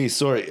 Pardon me,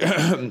 sorry.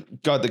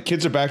 God, the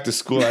kids are back to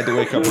school. I had to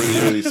wake up really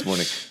early this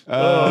morning.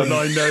 I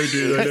know,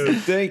 dude. I know. I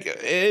think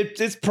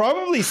it's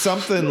probably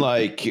something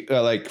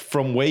like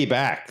from way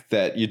back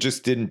that you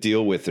just didn't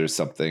deal with or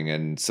something,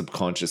 and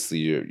subconsciously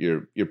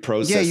you're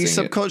processing. Yeah, you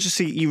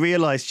subconsciously you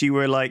realized you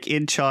were like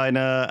in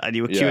China and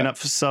you were queuing up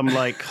for some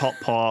like hot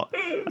pot,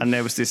 and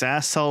there was this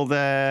asshole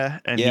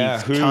there, and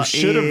who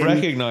should have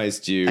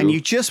recognized you, and you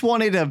just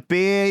wanted a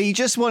beer. You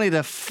just wanted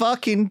a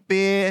fucking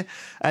beer,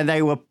 and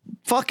they were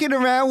fucking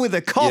around with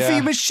a coffee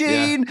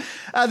machine,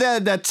 and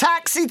then the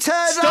taxi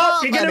turned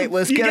up, and it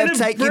was going to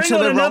take you to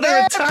the wrong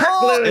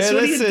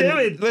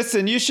airport.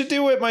 Listen, you should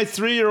do what my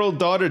 3-year-old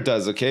daughter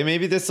does, okay?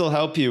 Maybe this will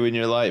help you in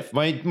your life.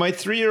 My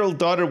 3-year-old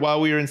daughter,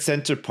 while we were in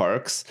Center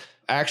Parcs,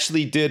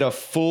 actually did a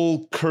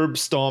full curb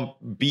stomp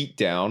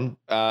beatdown,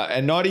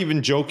 and not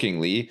even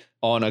jokingly,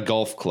 on a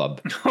golf club.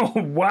 Oh,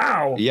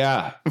 wow.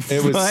 Yeah,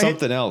 it was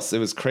something else. It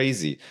was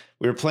crazy.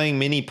 We were playing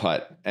mini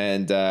putt,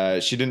 and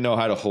she didn't know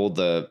how to hold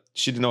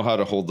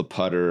the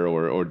putter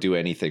or do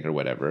anything or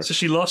whatever. So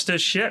she lost her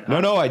shit. Huh?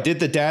 No, I did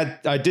the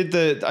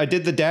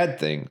dad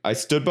thing. I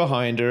stood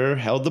behind her,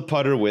 held the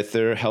putter with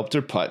her, helped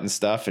her putt and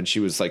stuff, and she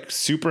was like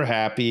super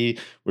happy.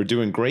 We're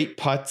doing great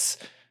putts.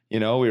 You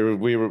know,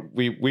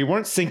 we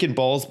weren't sinking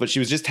balls, but she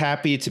was just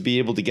happy to be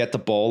able to get the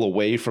ball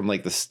away from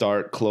like the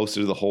start, closer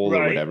to the hole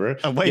or whatever.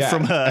 Away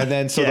from her. And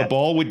then the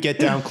ball would get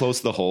down close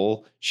to the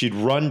hole. She'd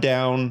run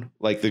down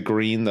like the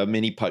green, the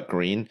mini putt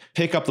green,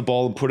 pick up the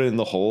ball and put it in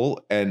the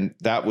hole. And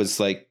that was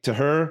like, to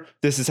her,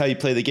 this is how you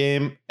play the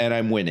game, and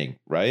I'm winning,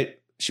 right?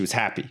 She was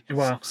happy.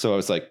 Wow. So I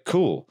was like,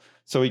 cool.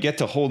 So we get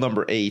to hole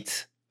number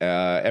 8.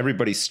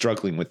 Everybody's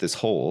struggling with this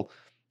hole.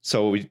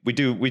 So we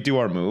do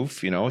our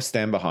move, you know,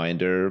 stand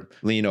behind her,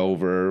 lean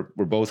over.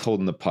 We're both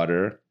holding the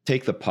putter,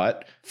 take the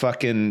putt,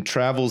 fucking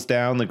travels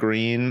down the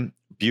green,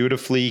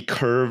 beautifully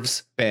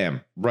curves,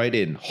 bam, right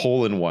in,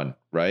 hole in one,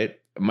 right?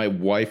 My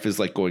wife is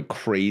like going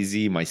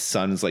crazy. My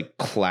son's like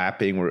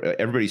clapping.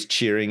 Everybody's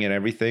cheering and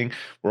everything.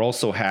 We're all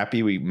so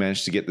happy we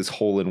managed to get this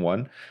hole in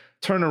one.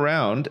 Turn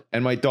around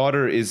and my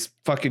daughter is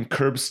fucking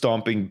curb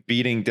stomping,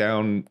 beating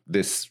down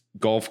this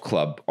golf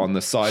club on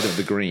the side of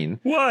the green.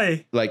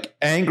 Why? Like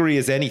angry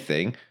as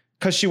anything.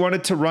 Because she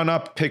wanted to run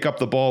up, pick up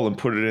the ball, and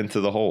put it into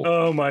the hole.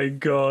 Oh my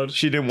God.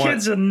 She didn't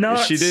Kids are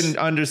nuts. She didn't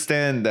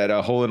understand that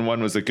a hole in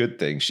one was a good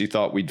thing. She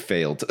thought we'd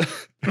failed.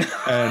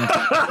 And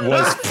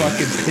was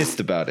fucking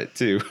pissed about it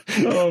too.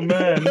 Oh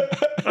man.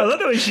 I love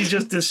the way she's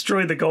just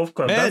destroyed the golf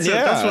club. Man,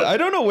 that's what, I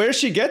don't know where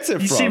she gets it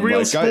from. You see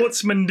real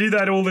sportsmen do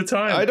that all the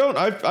time.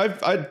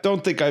 I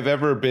don't think I've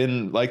ever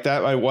been like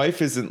that. My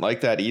wife isn't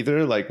like that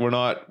either. Like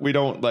we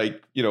don't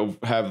like,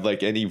 have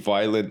like any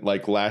violent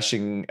like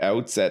lashing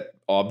outs at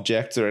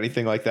objects or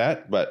anything like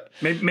that. But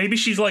maybe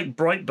she's like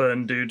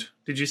Brightburn, dude.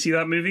 Did you see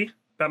that movie?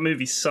 That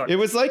movie sucked. It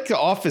was like the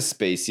Office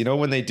Space,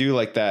 when they do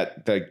like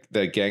that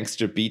the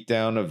gangster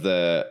beatdown of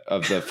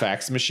the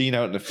fax machine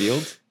out in the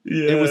field.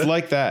 Yeah. It was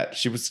like that.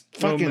 She was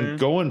fucking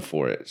going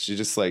for it. She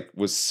just like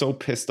was so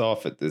pissed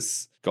off at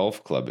this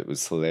golf club. It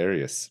was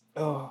hilarious.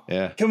 Oh.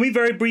 Yeah. Can we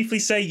very briefly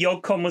say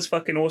YogCon was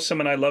fucking awesome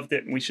and I loved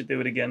it and we should do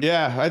it again?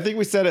 Yeah, I think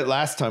we said it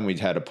last time we'd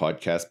had a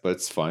podcast, but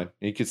it's fine.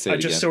 You could say it I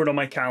just again. saw it on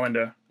my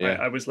calendar. Yeah.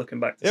 I was looking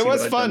back to it see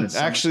was what I'd done fun. this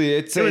summer. Actually,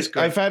 It was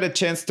great. I've had a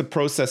chance to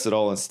process it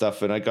all and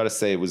stuff, and I gotta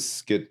say it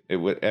was good.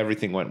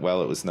 Everything went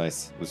well. It was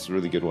nice. It was a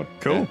really good one.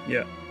 Cool.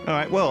 Yeah. All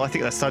right, well, I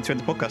think that's time to end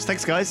the podcast.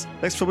 Thanks, guys.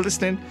 Thanks for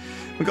listening.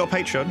 We've got a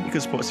Patreon. You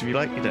can support us if you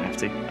like. You don't have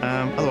to.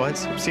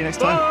 Otherwise, see you next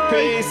time.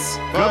 Peace.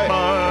 Bye.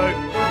 Goodbye.